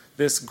of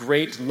this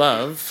great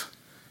love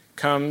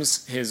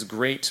comes His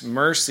great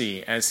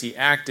mercy as He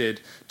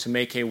acted to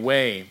make a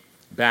way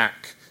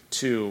back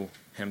to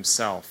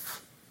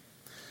Himself.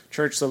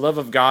 Church, the love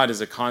of God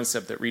is a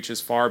concept that reaches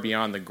far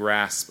beyond the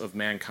grasp of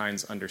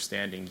mankind's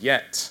understanding.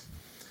 Yet,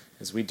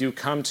 as we do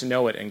come to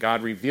know it and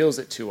God reveals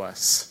it to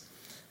us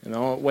in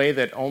a way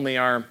that only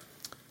our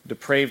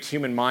depraved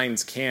human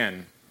minds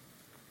can,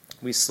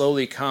 we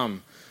slowly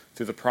come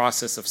through the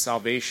process of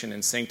salvation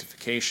and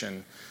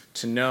sanctification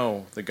to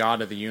know the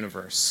God of the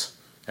universe.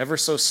 Ever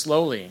so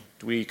slowly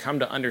do we come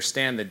to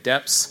understand the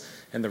depths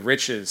and the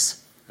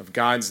riches of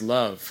God's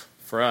love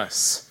for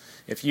us.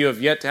 If you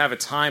have yet to have a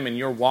time in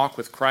your walk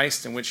with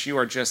Christ in which you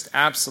are just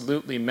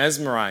absolutely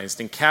mesmerized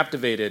and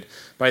captivated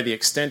by the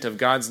extent of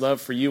God's love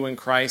for you in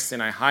Christ,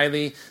 then I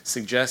highly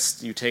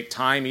suggest you take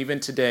time even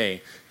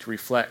today to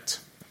reflect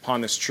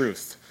upon this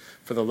truth.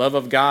 For the love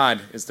of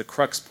God is the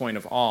crux point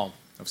of all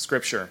of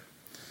Scripture.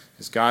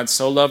 As God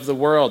so loved the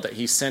world that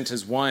he sent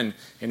his one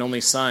and only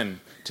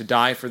Son to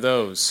die for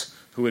those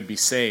who would be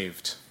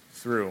saved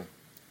through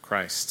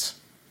Christ.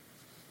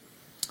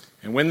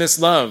 And when this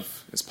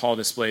love, as Paul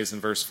displays in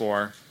verse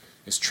 4,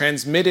 is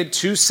transmitted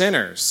to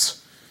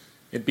sinners,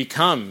 it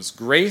becomes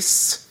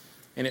grace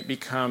and it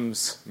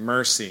becomes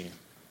mercy.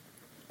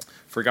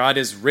 For God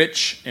is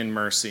rich in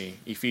mercy,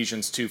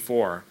 Ephesians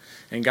 2:4,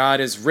 and God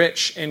is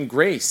rich in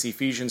grace,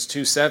 Ephesians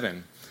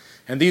 2:7.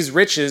 And these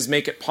riches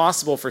make it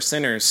possible for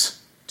sinners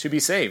to be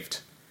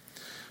saved.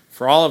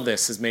 For all of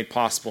this is made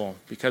possible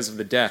because of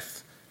the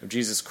death of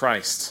Jesus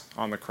Christ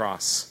on the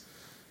cross.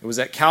 It was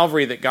at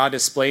Calvary that God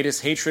displayed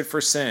his hatred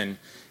for sin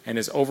and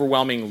his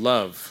overwhelming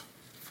love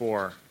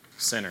for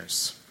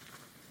sinners.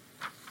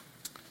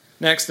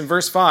 Next, in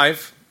verse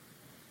 5,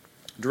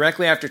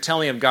 directly after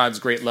telling of God's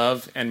great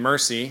love and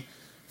mercy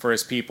for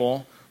his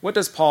people, what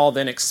does Paul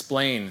then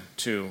explain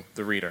to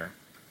the reader?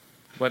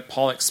 What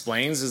Paul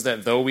explains is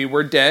that though we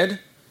were dead,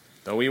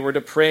 though we were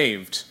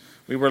depraved,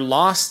 we were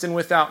lost and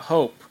without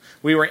hope,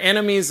 we were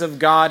enemies of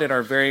God at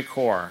our very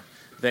core,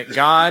 that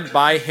God,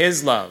 by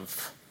his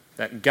love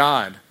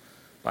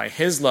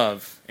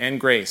and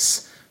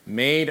grace,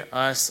 made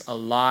us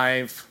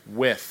alive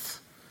with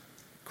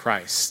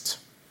Christ.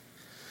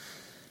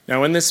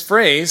 Now, in this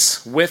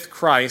phrase, with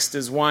Christ,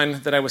 is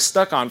one that I was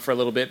stuck on for a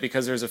little bit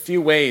because there's a few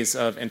ways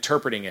of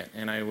interpreting it,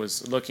 and I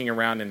was looking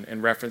around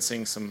and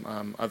referencing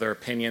some other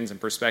opinions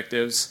and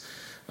perspectives.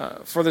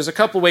 For there's a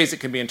couple ways it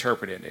can be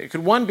interpreted. It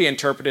could, one, be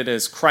interpreted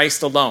as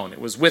Christ alone.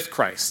 It was with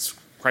Christ.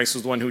 Christ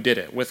was the one who did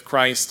it. With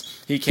Christ,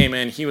 he came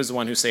in. He was the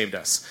one who saved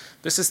us.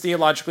 This is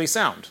theologically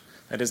sound.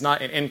 That is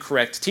not an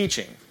incorrect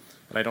teaching.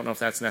 But I don't know if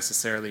that's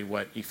necessarily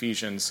what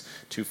Ephesians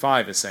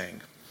 2:5 is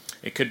saying.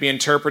 It could be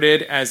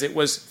interpreted as it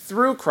was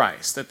through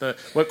Christ, that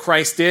what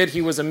Christ did,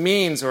 he was a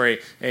means or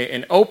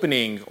an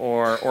opening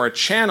or a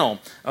channel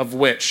of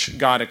which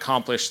God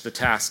accomplished the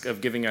task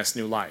of giving us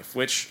new life,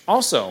 which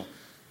also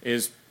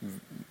is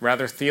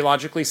rather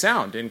theologically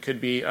sound and could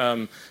be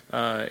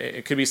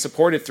it could be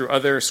supported through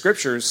other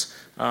scriptures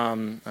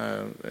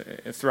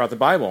throughout the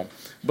Bible.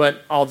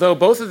 But although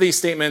both of these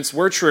statements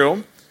were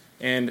true,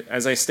 and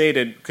as I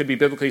stated, could be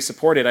biblically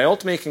supported, I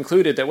ultimately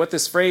concluded that what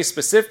this phrase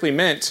specifically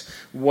meant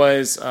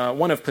was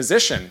one of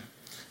position,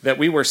 that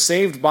we were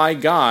saved by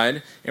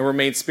God and were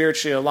made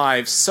spiritually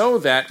alive so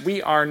that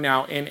we are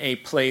now in a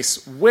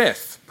place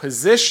with,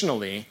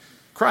 positionally,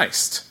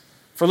 Christ.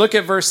 For look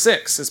at verse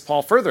 6, as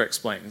Paul further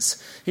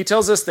explains. He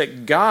tells us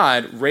that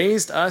God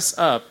raised us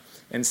up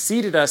and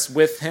seated us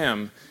with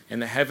him in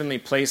the heavenly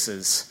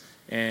places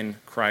in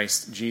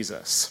Christ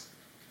Jesus.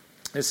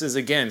 This is,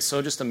 again,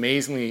 so just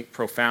amazingly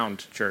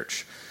profound,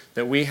 church,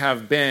 that we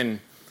have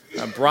been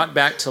brought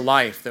back to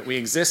life, that we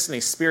exist in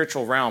a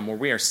spiritual realm where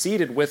we are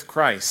seated with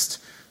Christ,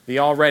 the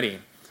already,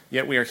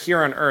 yet we are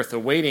here on earth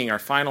awaiting our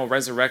final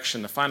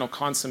resurrection, the final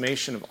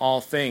consummation of all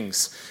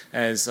things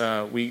as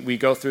we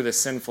go through this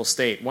sinful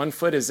state. One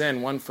foot is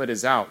in, one foot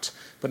is out.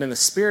 But in the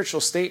spiritual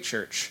state,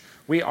 church,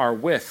 we are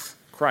with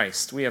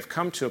Christ. We have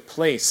come to a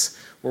place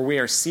where we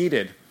are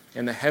seated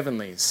in the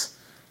heavenlies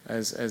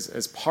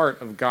as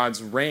part of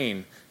God's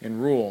reign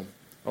and rule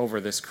over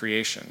this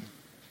creation.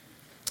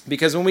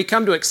 Because when we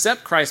come to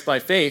accept Christ by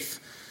faith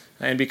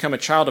and become a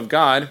child of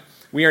God,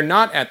 we are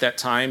not at that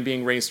time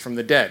being raised from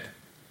the dead.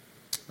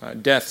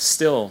 Death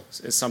still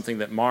is something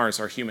that mars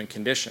our human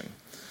condition.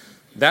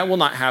 That will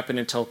not happen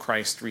until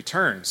Christ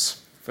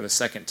returns for the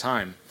second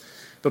time.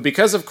 But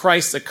because of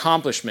Christ's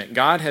accomplishment,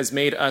 God has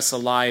made us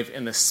alive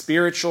in the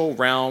spiritual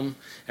realm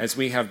as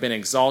we have been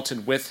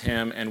exalted with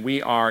him, and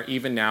we are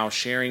even now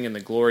sharing in the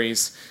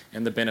glories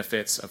and the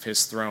benefits of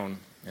his throne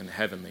in the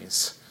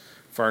heavenlies.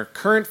 For our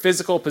current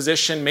physical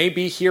position may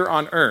be here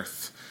on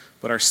earth,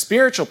 but our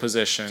spiritual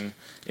position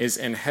is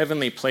in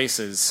heavenly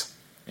places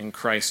in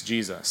Christ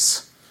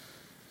Jesus.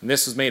 And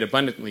this was made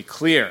abundantly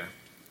clear,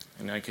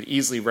 and I could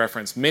easily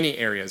reference many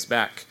areas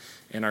back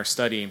in our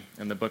study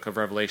in the book of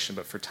Revelation,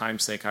 but for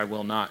time's sake I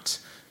will not.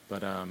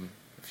 But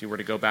if you were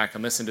to go back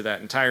and listen to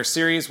that entire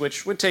series,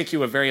 which would take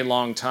you a very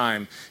long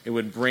time, it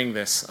would bring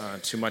this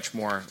to much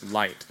more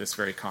light, this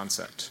very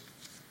concept.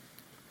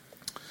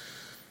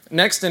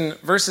 Next, in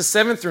verses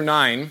 7 through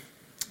 9,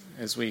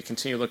 as we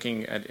continue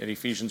looking at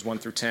Ephesians 1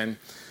 through 10,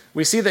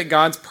 we see that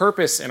God's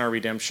purpose in our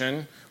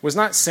redemption was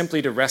not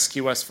simply to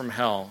rescue us from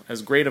hell,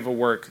 as great of a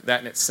work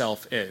that in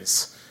itself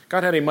is.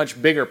 God had a much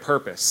bigger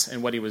purpose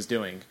in what he was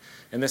doing.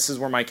 And this is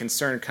where my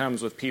concern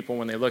comes with people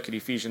when they look at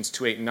Ephesians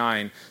 2, 8, and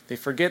 9. They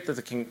forget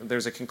that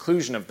there's a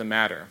conclusion of the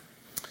matter.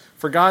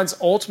 For God's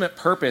ultimate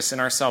purpose in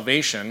our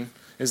salvation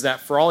is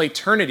that for all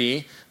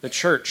eternity, the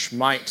church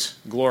might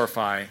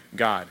glorify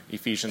God.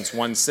 Ephesians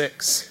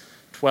 1:6,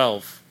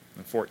 12,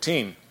 and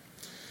 14.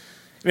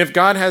 And if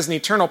God has an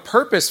eternal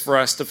purpose for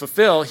us to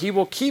fulfill, he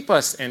will keep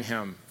us in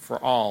him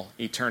for all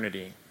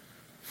eternity.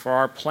 For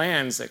our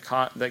plans that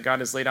God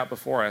has laid out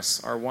before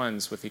us are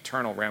ones with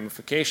eternal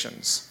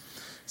ramifications.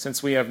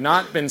 Since we have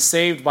not been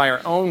saved by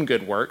our own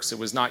good works, it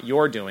was not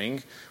your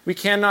doing, we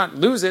cannot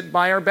lose it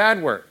by our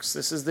bad works.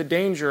 This is the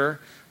danger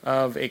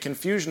of a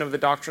confusion of the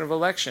doctrine of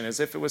election. As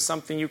if it was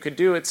something you could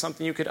do, it's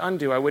something you could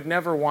undo. I would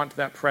never want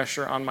that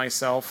pressure on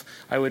myself.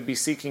 I would be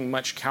seeking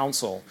much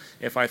counsel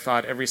if I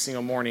thought every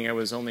single morning I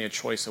was only a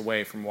choice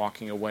away from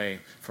walking away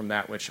from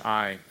that which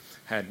I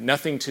had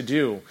nothing to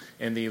do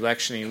in the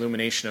election and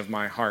illumination of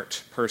my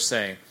heart, per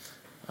se.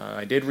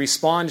 I did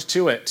respond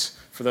to it,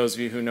 for those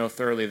of you who know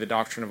thoroughly the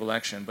doctrine of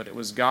election, but it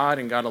was God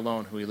and God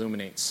alone who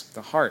illuminates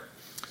the heart.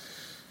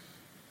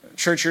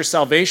 Church, your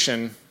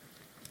salvation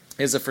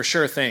is a for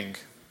sure thing.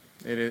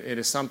 It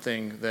is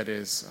something that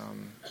is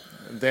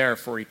there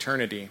for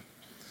eternity.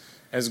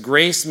 As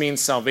grace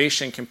means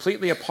salvation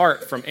completely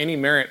apart from any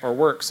merit or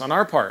works on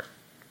our part,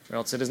 or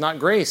else it is not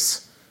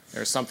grace.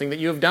 There is something that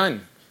you have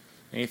done.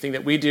 Anything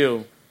that we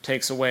do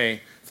takes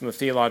away from the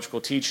theological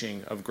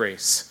teaching of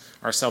grace.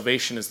 Our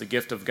salvation is the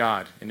gift of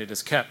God, and it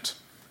is kept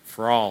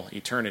for all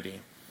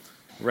eternity.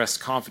 Rest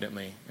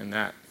confidently in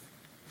that.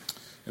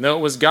 And though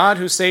it was God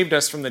who saved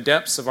us from the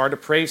depths of our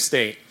depraved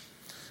state,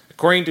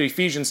 according to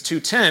Ephesians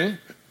 2:10,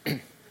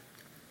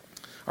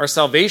 our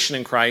salvation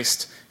in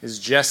Christ is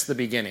just the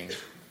beginning.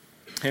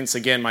 Hence,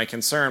 again, my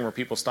concern where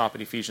people stop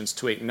at Ephesians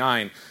 2:8 and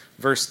 9.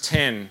 Verse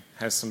 10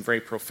 has some very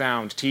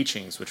profound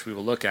teachings, which we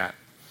will look at.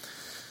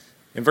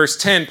 In verse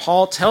 10,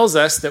 Paul tells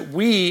us that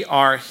we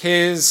are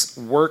his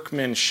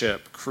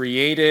workmanship,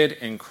 created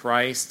in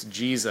Christ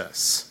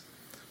Jesus.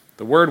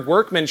 The word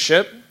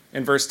workmanship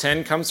in verse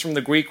 10 comes from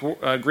the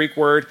Greek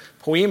word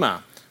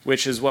poema,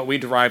 which is what we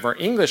derive our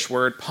English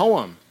word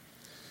poem.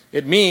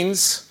 It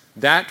means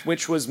that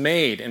which was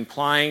made,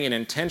 implying an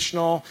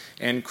intentional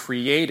and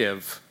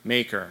creative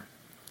maker.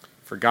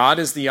 For God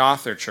is the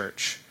author,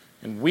 church,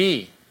 and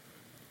we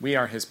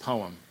are his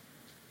poem.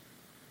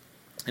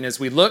 And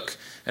as we look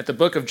at the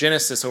book of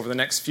Genesis over the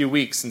next few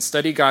weeks and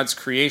study God's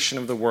creation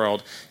of the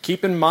world,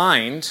 keep in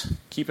mind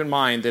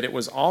that it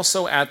was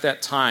also at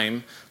that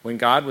time when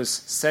God was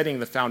setting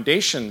the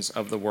foundations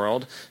of the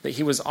world that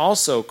he was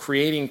also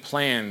creating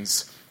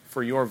plans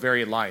for your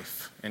very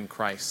life in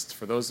Christ.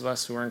 For those of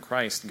us who are in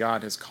Christ,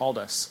 God has called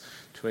us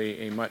to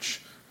a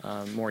much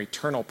more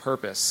eternal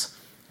purpose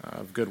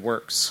of good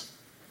works.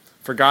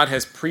 For God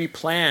has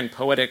pre-planned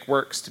poetic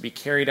works to be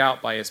carried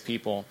out by his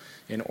people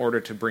in order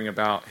to bring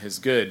about his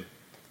good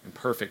and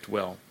perfect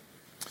will.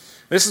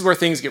 This is where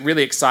things get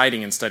really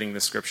exciting in studying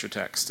this scripture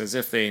text. As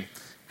if they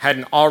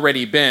hadn't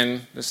already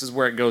been, this is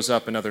where it goes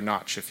up another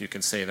notch, if you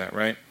can say that,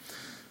 right?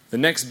 The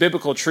next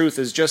biblical truth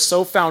is just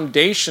so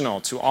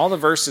foundational to all the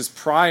verses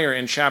prior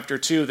in chapter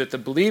 2 that the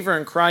believer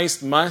in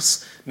Christ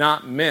must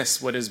not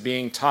miss what is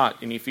being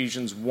taught in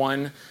Ephesians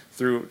 1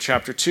 through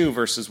chapter 2,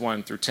 verses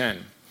 1 through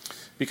 10.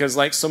 Because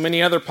like so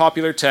many other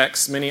popular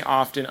texts, many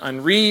often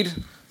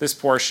unread this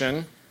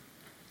portion,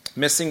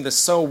 missing the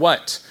so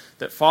what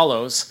that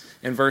follows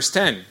in verse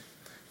 10.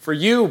 For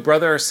you,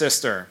 brother or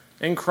sister,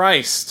 in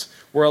Christ,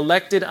 were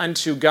elected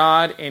unto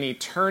God in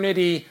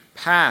eternity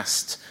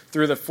past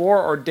through the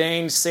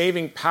foreordained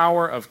saving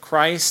power of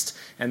Christ,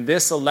 and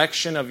this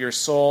election of your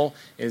soul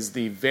is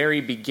the very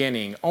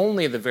beginning,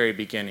 only the very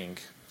beginning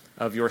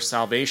of your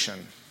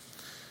salvation.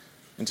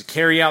 And to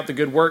carry out the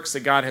good works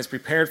that God has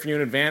prepared for you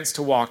in advance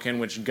to walk in,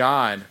 which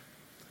God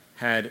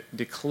had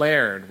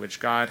declared,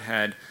 which God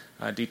had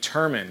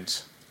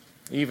determined,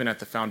 even at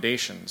the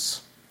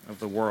foundations of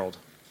the world.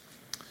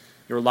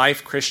 Your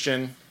life,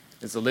 Christian,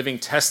 is the living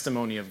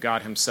testimony of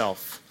God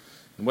himself.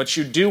 And what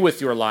you do with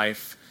your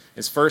life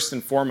is first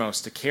and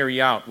foremost to carry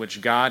out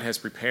which God has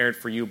prepared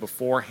for you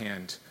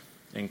beforehand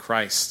in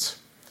Christ.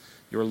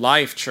 Your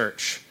life,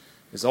 church,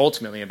 is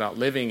ultimately about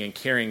living and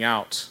carrying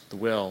out the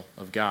will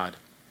of God.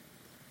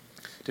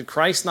 Did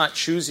Christ not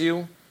choose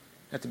you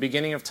at the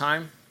beginning of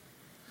time?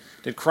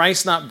 Did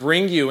Christ not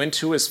bring you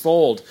into his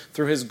fold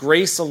through his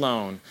grace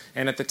alone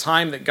and at the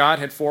time that God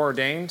had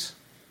foreordained?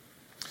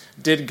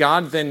 Did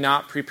God then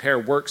not prepare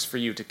works for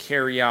you to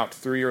carry out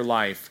through your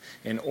life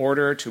in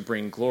order to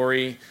bring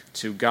glory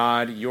to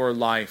God? Your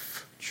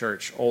life,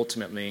 church,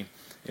 ultimately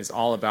is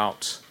all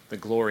about the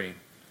glory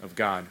of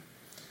God.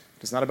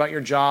 It's not about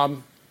your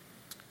job.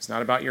 It's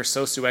not about your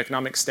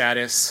socioeconomic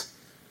status.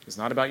 It's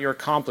not about your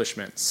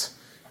accomplishments.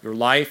 Your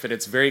life at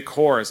its very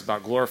core is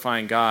about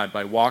glorifying God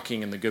by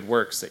walking in the good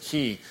works that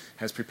he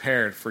has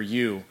prepared for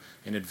you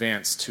in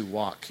advance to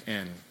walk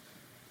in.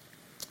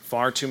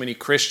 Far too many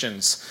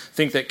Christians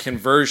think that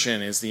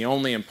conversion is the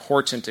only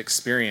important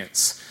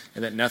experience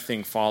and that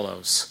nothing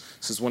follows.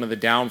 This is one of the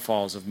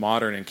downfalls of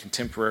modern and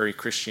contemporary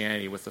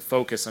Christianity, with the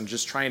focus on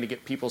just trying to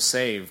get people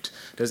saved.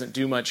 It doesn't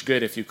do much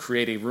good if you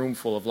create a room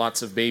full of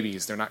lots of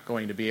babies. They're not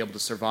going to be able to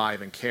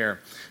survive and care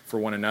for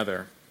one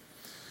another.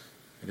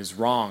 It is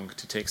wrong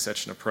to take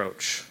such an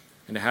approach.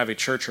 and to have a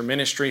church or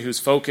ministry whose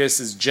focus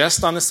is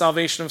just on the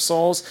salvation of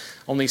souls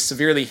only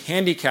severely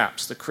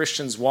handicaps the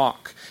Christian's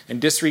walk and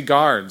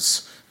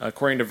disregards,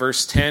 according to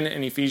verse 10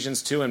 in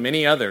Ephesians 2 and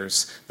many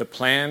others, the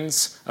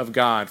plans of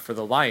God for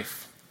the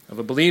life of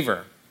a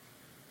believer.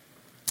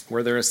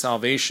 Where there is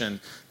salvation,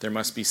 there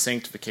must be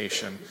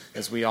sanctification,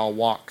 as we all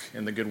walk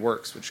in the good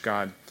works which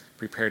God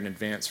prepared in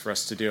advance for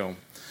us to do.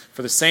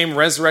 For the same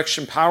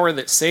resurrection power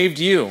that saved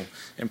you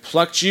and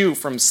plucked you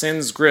from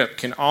sin's grip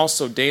can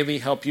also daily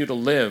help you to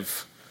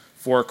live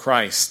for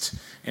Christ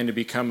and to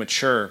become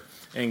mature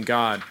in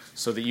God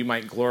so that you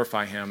might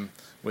glorify Him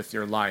with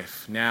your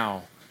life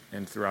now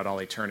and throughout all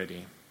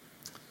eternity.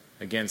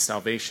 Again,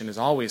 salvation is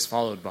always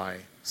followed by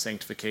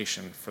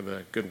sanctification for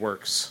the good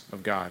works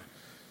of God.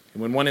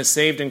 And when one is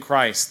saved in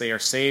Christ, they are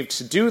saved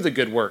to do the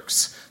good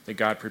works that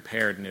God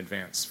prepared in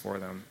advance for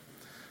them.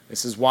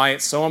 This is why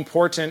it's so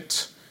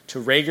important to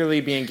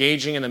regularly be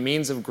engaging in the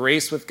means of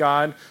grace with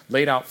God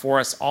laid out for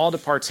us all to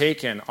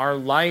partake in. Our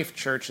life,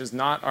 church, is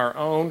not our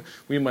own.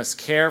 We must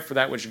care for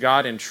that which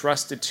God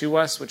entrusted to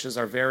us, which is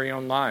our very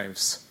own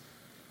lives.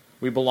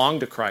 We belong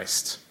to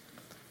Christ.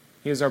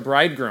 He is our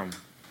bridegroom.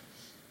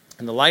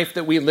 And the life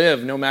that we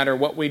live, no matter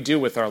what we do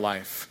with our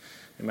life,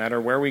 no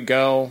matter where we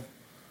go,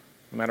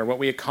 no matter what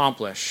we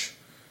accomplish,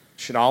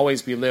 should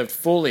always be lived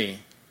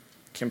fully,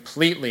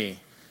 completely,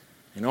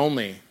 and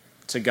only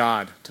to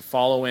God, to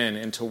follow in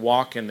and to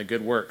walk in the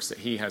good works that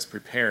He has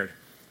prepared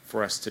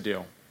for us to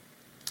do.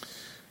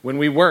 When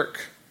we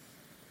work,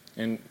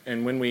 and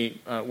when we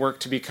work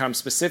to become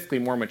specifically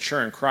more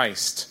mature in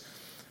Christ,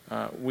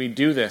 we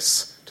do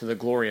this to the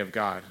glory of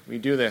God. We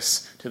do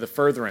this to the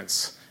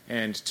furtherance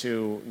and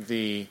to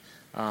the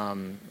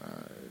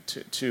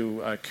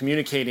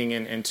communicating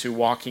and to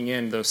walking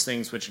in those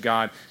things which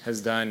God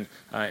has done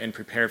and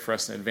prepared for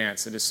us in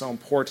advance. It is so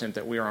important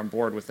that we are on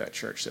board with that,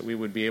 church, that we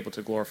would be able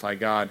to glorify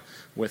God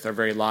with our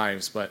very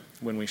lives. But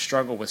when we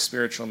struggle with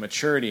spiritual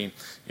maturity,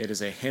 it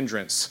is a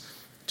hindrance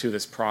to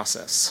this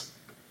process.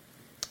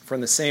 For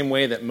in the same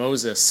way that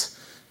Moses,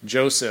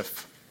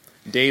 Joseph,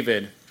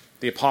 David,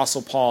 the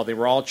Apostle Paul, they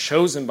were all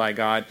chosen by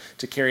God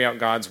to carry out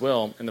God's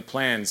will and the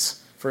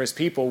plans for His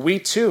people, we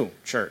too,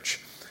 church,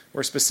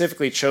 were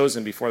specifically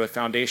chosen before the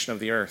foundation of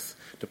the earth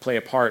to play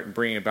a part in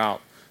bringing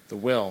about the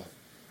will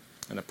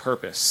and the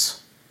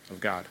purpose of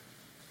God.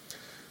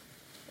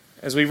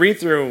 As we read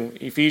through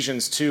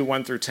Ephesians 2,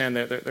 1 through 10,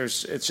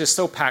 it's just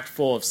so packed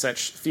full of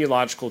such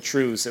theological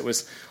truths. It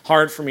was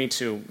hard for me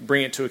to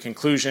bring it to a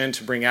conclusion,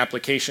 to bring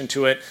application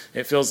to it.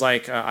 It feels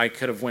like I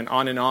could have went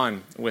on and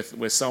on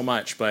with so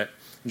much, but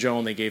Joe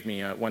only gave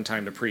me one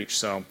time to preach,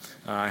 so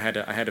I had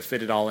to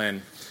fit it all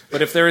in.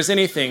 But if there is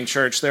anything,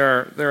 church,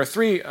 there are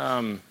three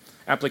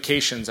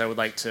applications I would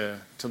like to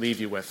leave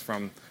you with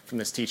from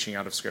this teaching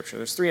out of Scripture.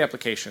 There's three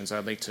applications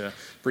I'd like to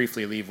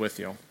briefly leave with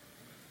you.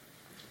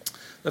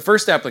 The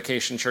first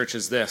application, church,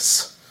 is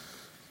this.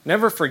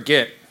 Never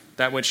forget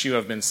that which you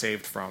have been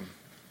saved from.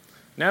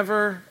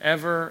 Never,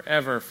 ever,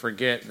 ever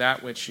forget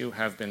that which you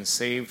have been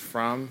saved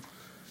from,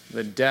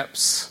 the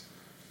depths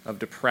of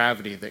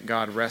depravity that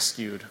God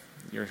rescued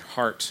your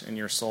heart and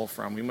your soul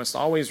from. We must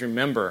always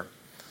remember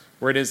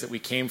where it is that we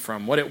came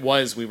from, what it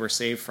was we were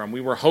saved from.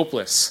 We were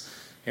hopeless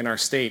in our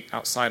state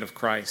outside of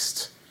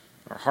Christ.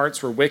 Our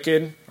hearts were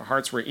wicked, our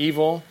hearts were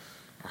evil,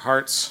 our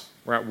hearts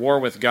were at war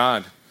with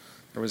God.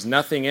 There was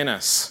nothing in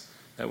us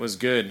that was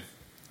good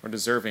or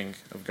deserving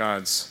of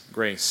God's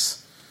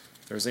grace.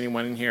 If there's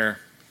anyone in here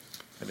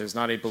that is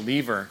not a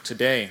believer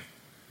today,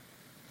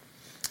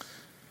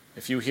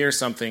 if you hear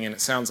something and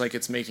it sounds like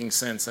it's making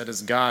sense, that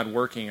is God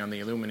working on the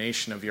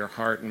illumination of your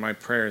heart, and my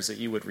prayer is that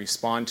you would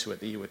respond to it,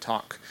 that you would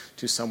talk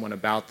to someone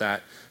about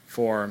that,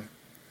 for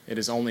it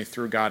is only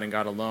through God and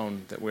God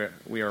alone that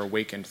we are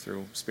awakened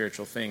through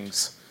spiritual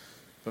things.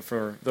 But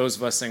for those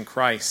of us in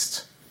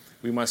Christ,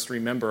 we must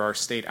remember our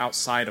state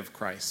outside of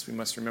Christ. We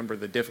must remember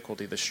the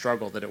difficulty, the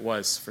struggle that it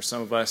was. For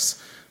some of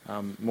us,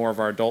 more of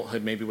our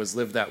adulthood maybe was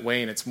lived that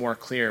way, and it's more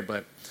clear,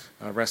 but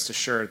rest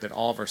assured that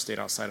all of our state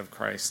outside of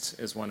Christ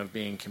is one of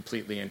being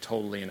completely and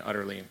totally and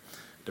utterly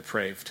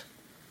depraved.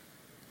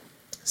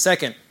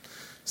 Second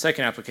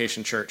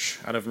application, church,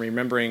 out of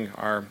remembering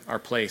our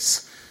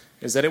place,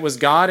 is that it was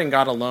God and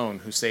God alone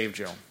who saved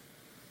you.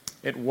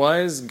 It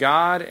was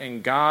God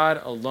and God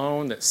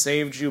alone that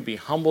saved you. Be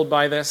humbled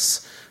by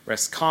this.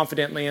 Rest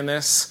confidently in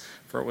this,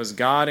 for it was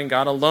God and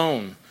God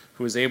alone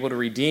who was able to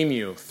redeem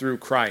you through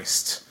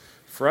Christ.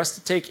 For us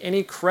to take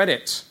any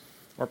credit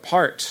or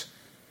part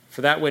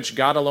for that which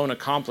God alone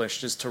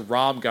accomplished is to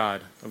rob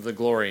God of the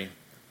glory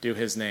due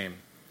His name.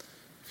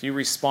 If you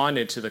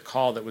responded to the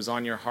call that was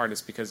on your heart,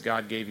 it's because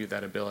God gave you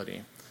that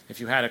ability. If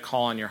you had a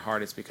call on your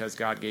heart, it's because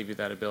God gave you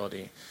that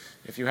ability.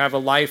 If you have a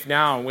life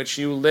now in which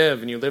you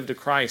live and you live to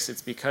Christ,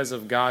 it's because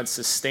of God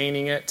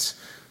sustaining it.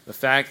 The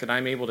fact that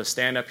I'm able to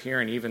stand up here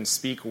and even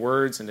speak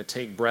words and to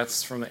take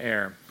breaths from the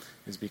air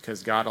is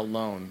because God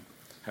alone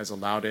has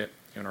allowed it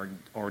and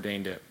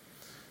ordained it.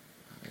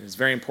 It is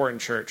very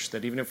important, church,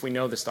 that even if we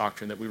know this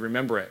doctrine, that we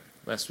remember it,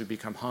 lest we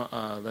become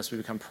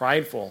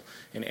prideful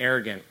and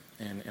arrogant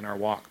in our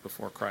walk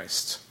before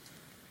Christ.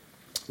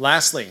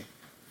 Lastly,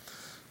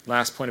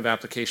 last point of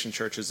application,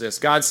 church, is this.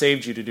 God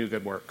saved you to do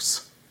good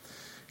works.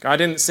 God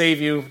didn't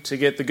save you to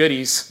get the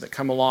goodies that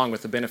come along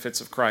with the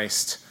benefits of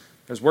Christ.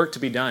 There's work to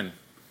be done.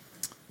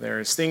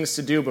 There's things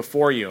to do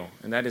before you,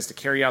 and that is to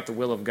carry out the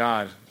will of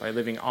God by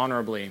living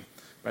honorably,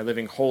 by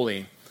living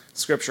holy.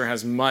 Scripture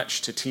has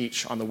much to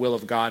teach on the will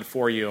of God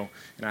for you,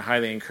 and I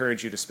highly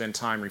encourage you to spend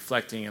time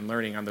reflecting and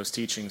learning on those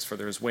teachings, for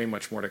there is way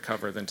much more to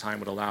cover than time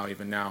would allow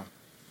even now.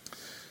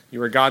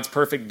 You are God's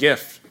perfect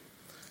gift.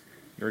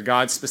 You are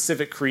God's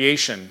specific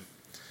creation.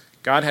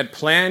 God had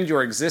planned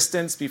your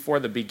existence before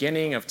the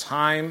beginning of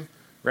time,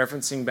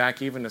 referencing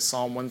back even to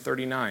Psalm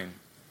 139.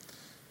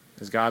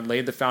 As God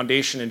laid the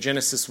foundation in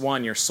Genesis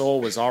 1, your soul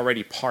was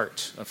already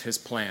part of his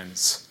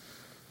plans.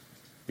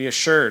 Be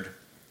assured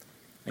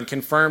and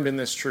confirmed in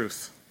this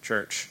truth,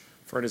 church,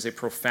 for it is a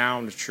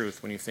profound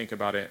truth when you think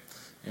about it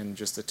in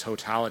just the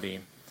totality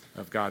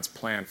of God's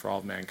plan for all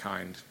of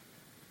mankind.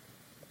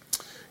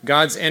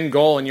 God's end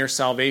goal in your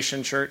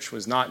salvation, church,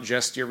 was not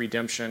just your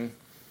redemption.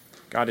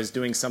 God is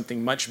doing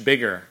something much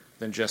bigger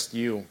than just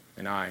you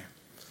and I.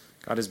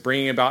 God is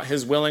bringing about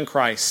his will in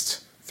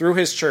Christ through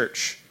his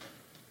church.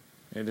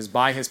 It is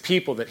by his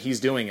people that he's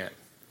doing it.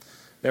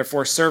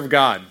 Therefore, serve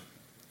God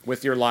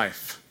with your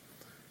life,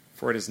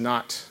 for it is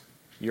not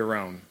your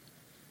own.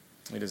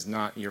 It is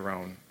not your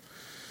own.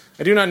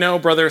 I do not know,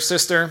 brother or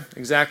sister,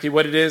 exactly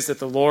what it is that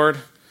the Lord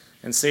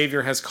and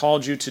Savior has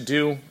called you to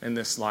do in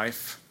this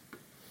life.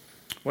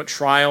 What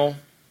trial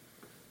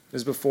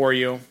is before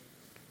you,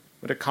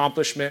 what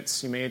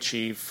accomplishments you may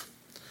achieve,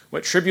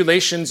 what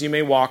tribulations you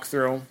may walk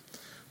through,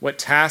 what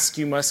task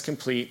you must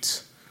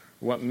complete,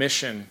 what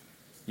mission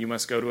you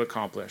must go to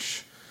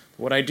accomplish.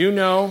 But what I do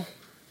know,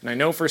 and I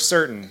know for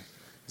certain,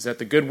 is that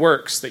the good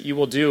works that you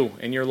will do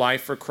in your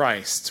life for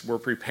Christ were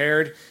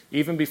prepared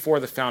even before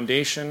the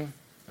foundation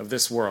of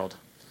this world.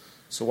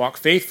 So walk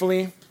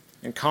faithfully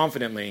and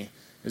confidently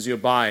as you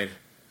abide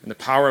in the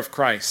power of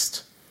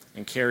Christ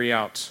and carry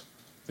out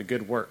the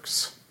good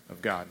works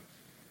of God.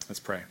 Let's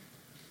pray.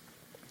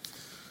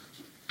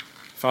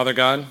 Father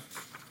God,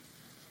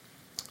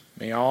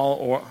 may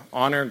all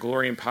honor,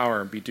 glory, and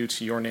power be due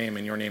to your name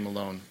and your name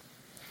alone.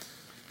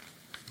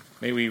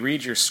 May we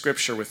read your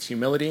scripture with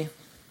humility.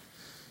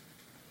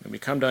 May we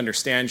come to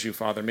understand you,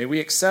 Father. May we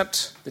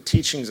accept the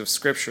teachings of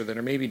Scripture that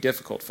are maybe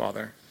difficult,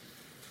 Father.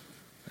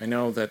 I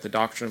know that the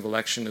doctrine of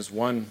election is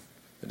one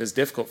that is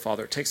difficult,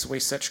 Father. It takes away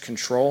such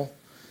control,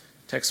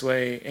 takes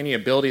away any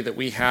ability that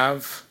we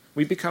have.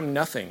 We become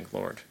nothing,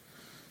 Lord.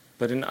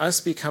 But in us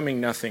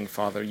becoming nothing,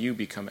 Father, you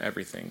become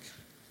everything.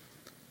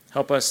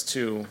 Help us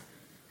to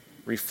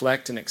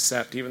reflect and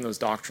accept even those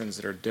doctrines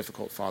that are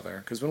difficult,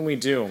 Father. Because when we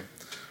do,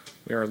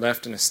 we are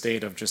left in a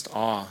state of just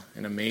awe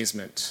and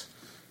amazement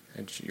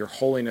at your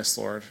holiness,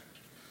 Lord.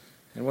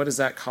 And what does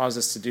that cause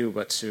us to do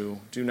but to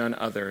do none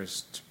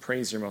others, to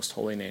praise your most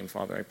holy name,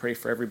 Father? I pray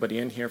for everybody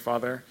in here,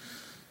 Father,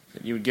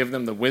 that you would give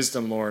them the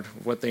wisdom, Lord,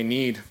 of what they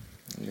need,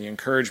 and the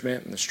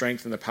encouragement and the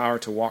strength and the power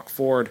to walk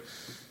forward,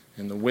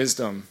 and the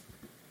wisdom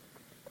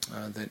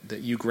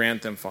that you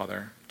grant them,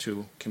 Father,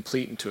 to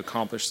complete and to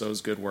accomplish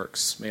those good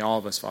works. May all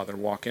of us, Father,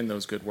 walk in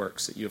those good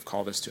works that you have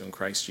called us to in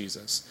Christ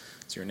Jesus.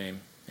 It's your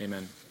name.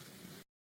 Amen.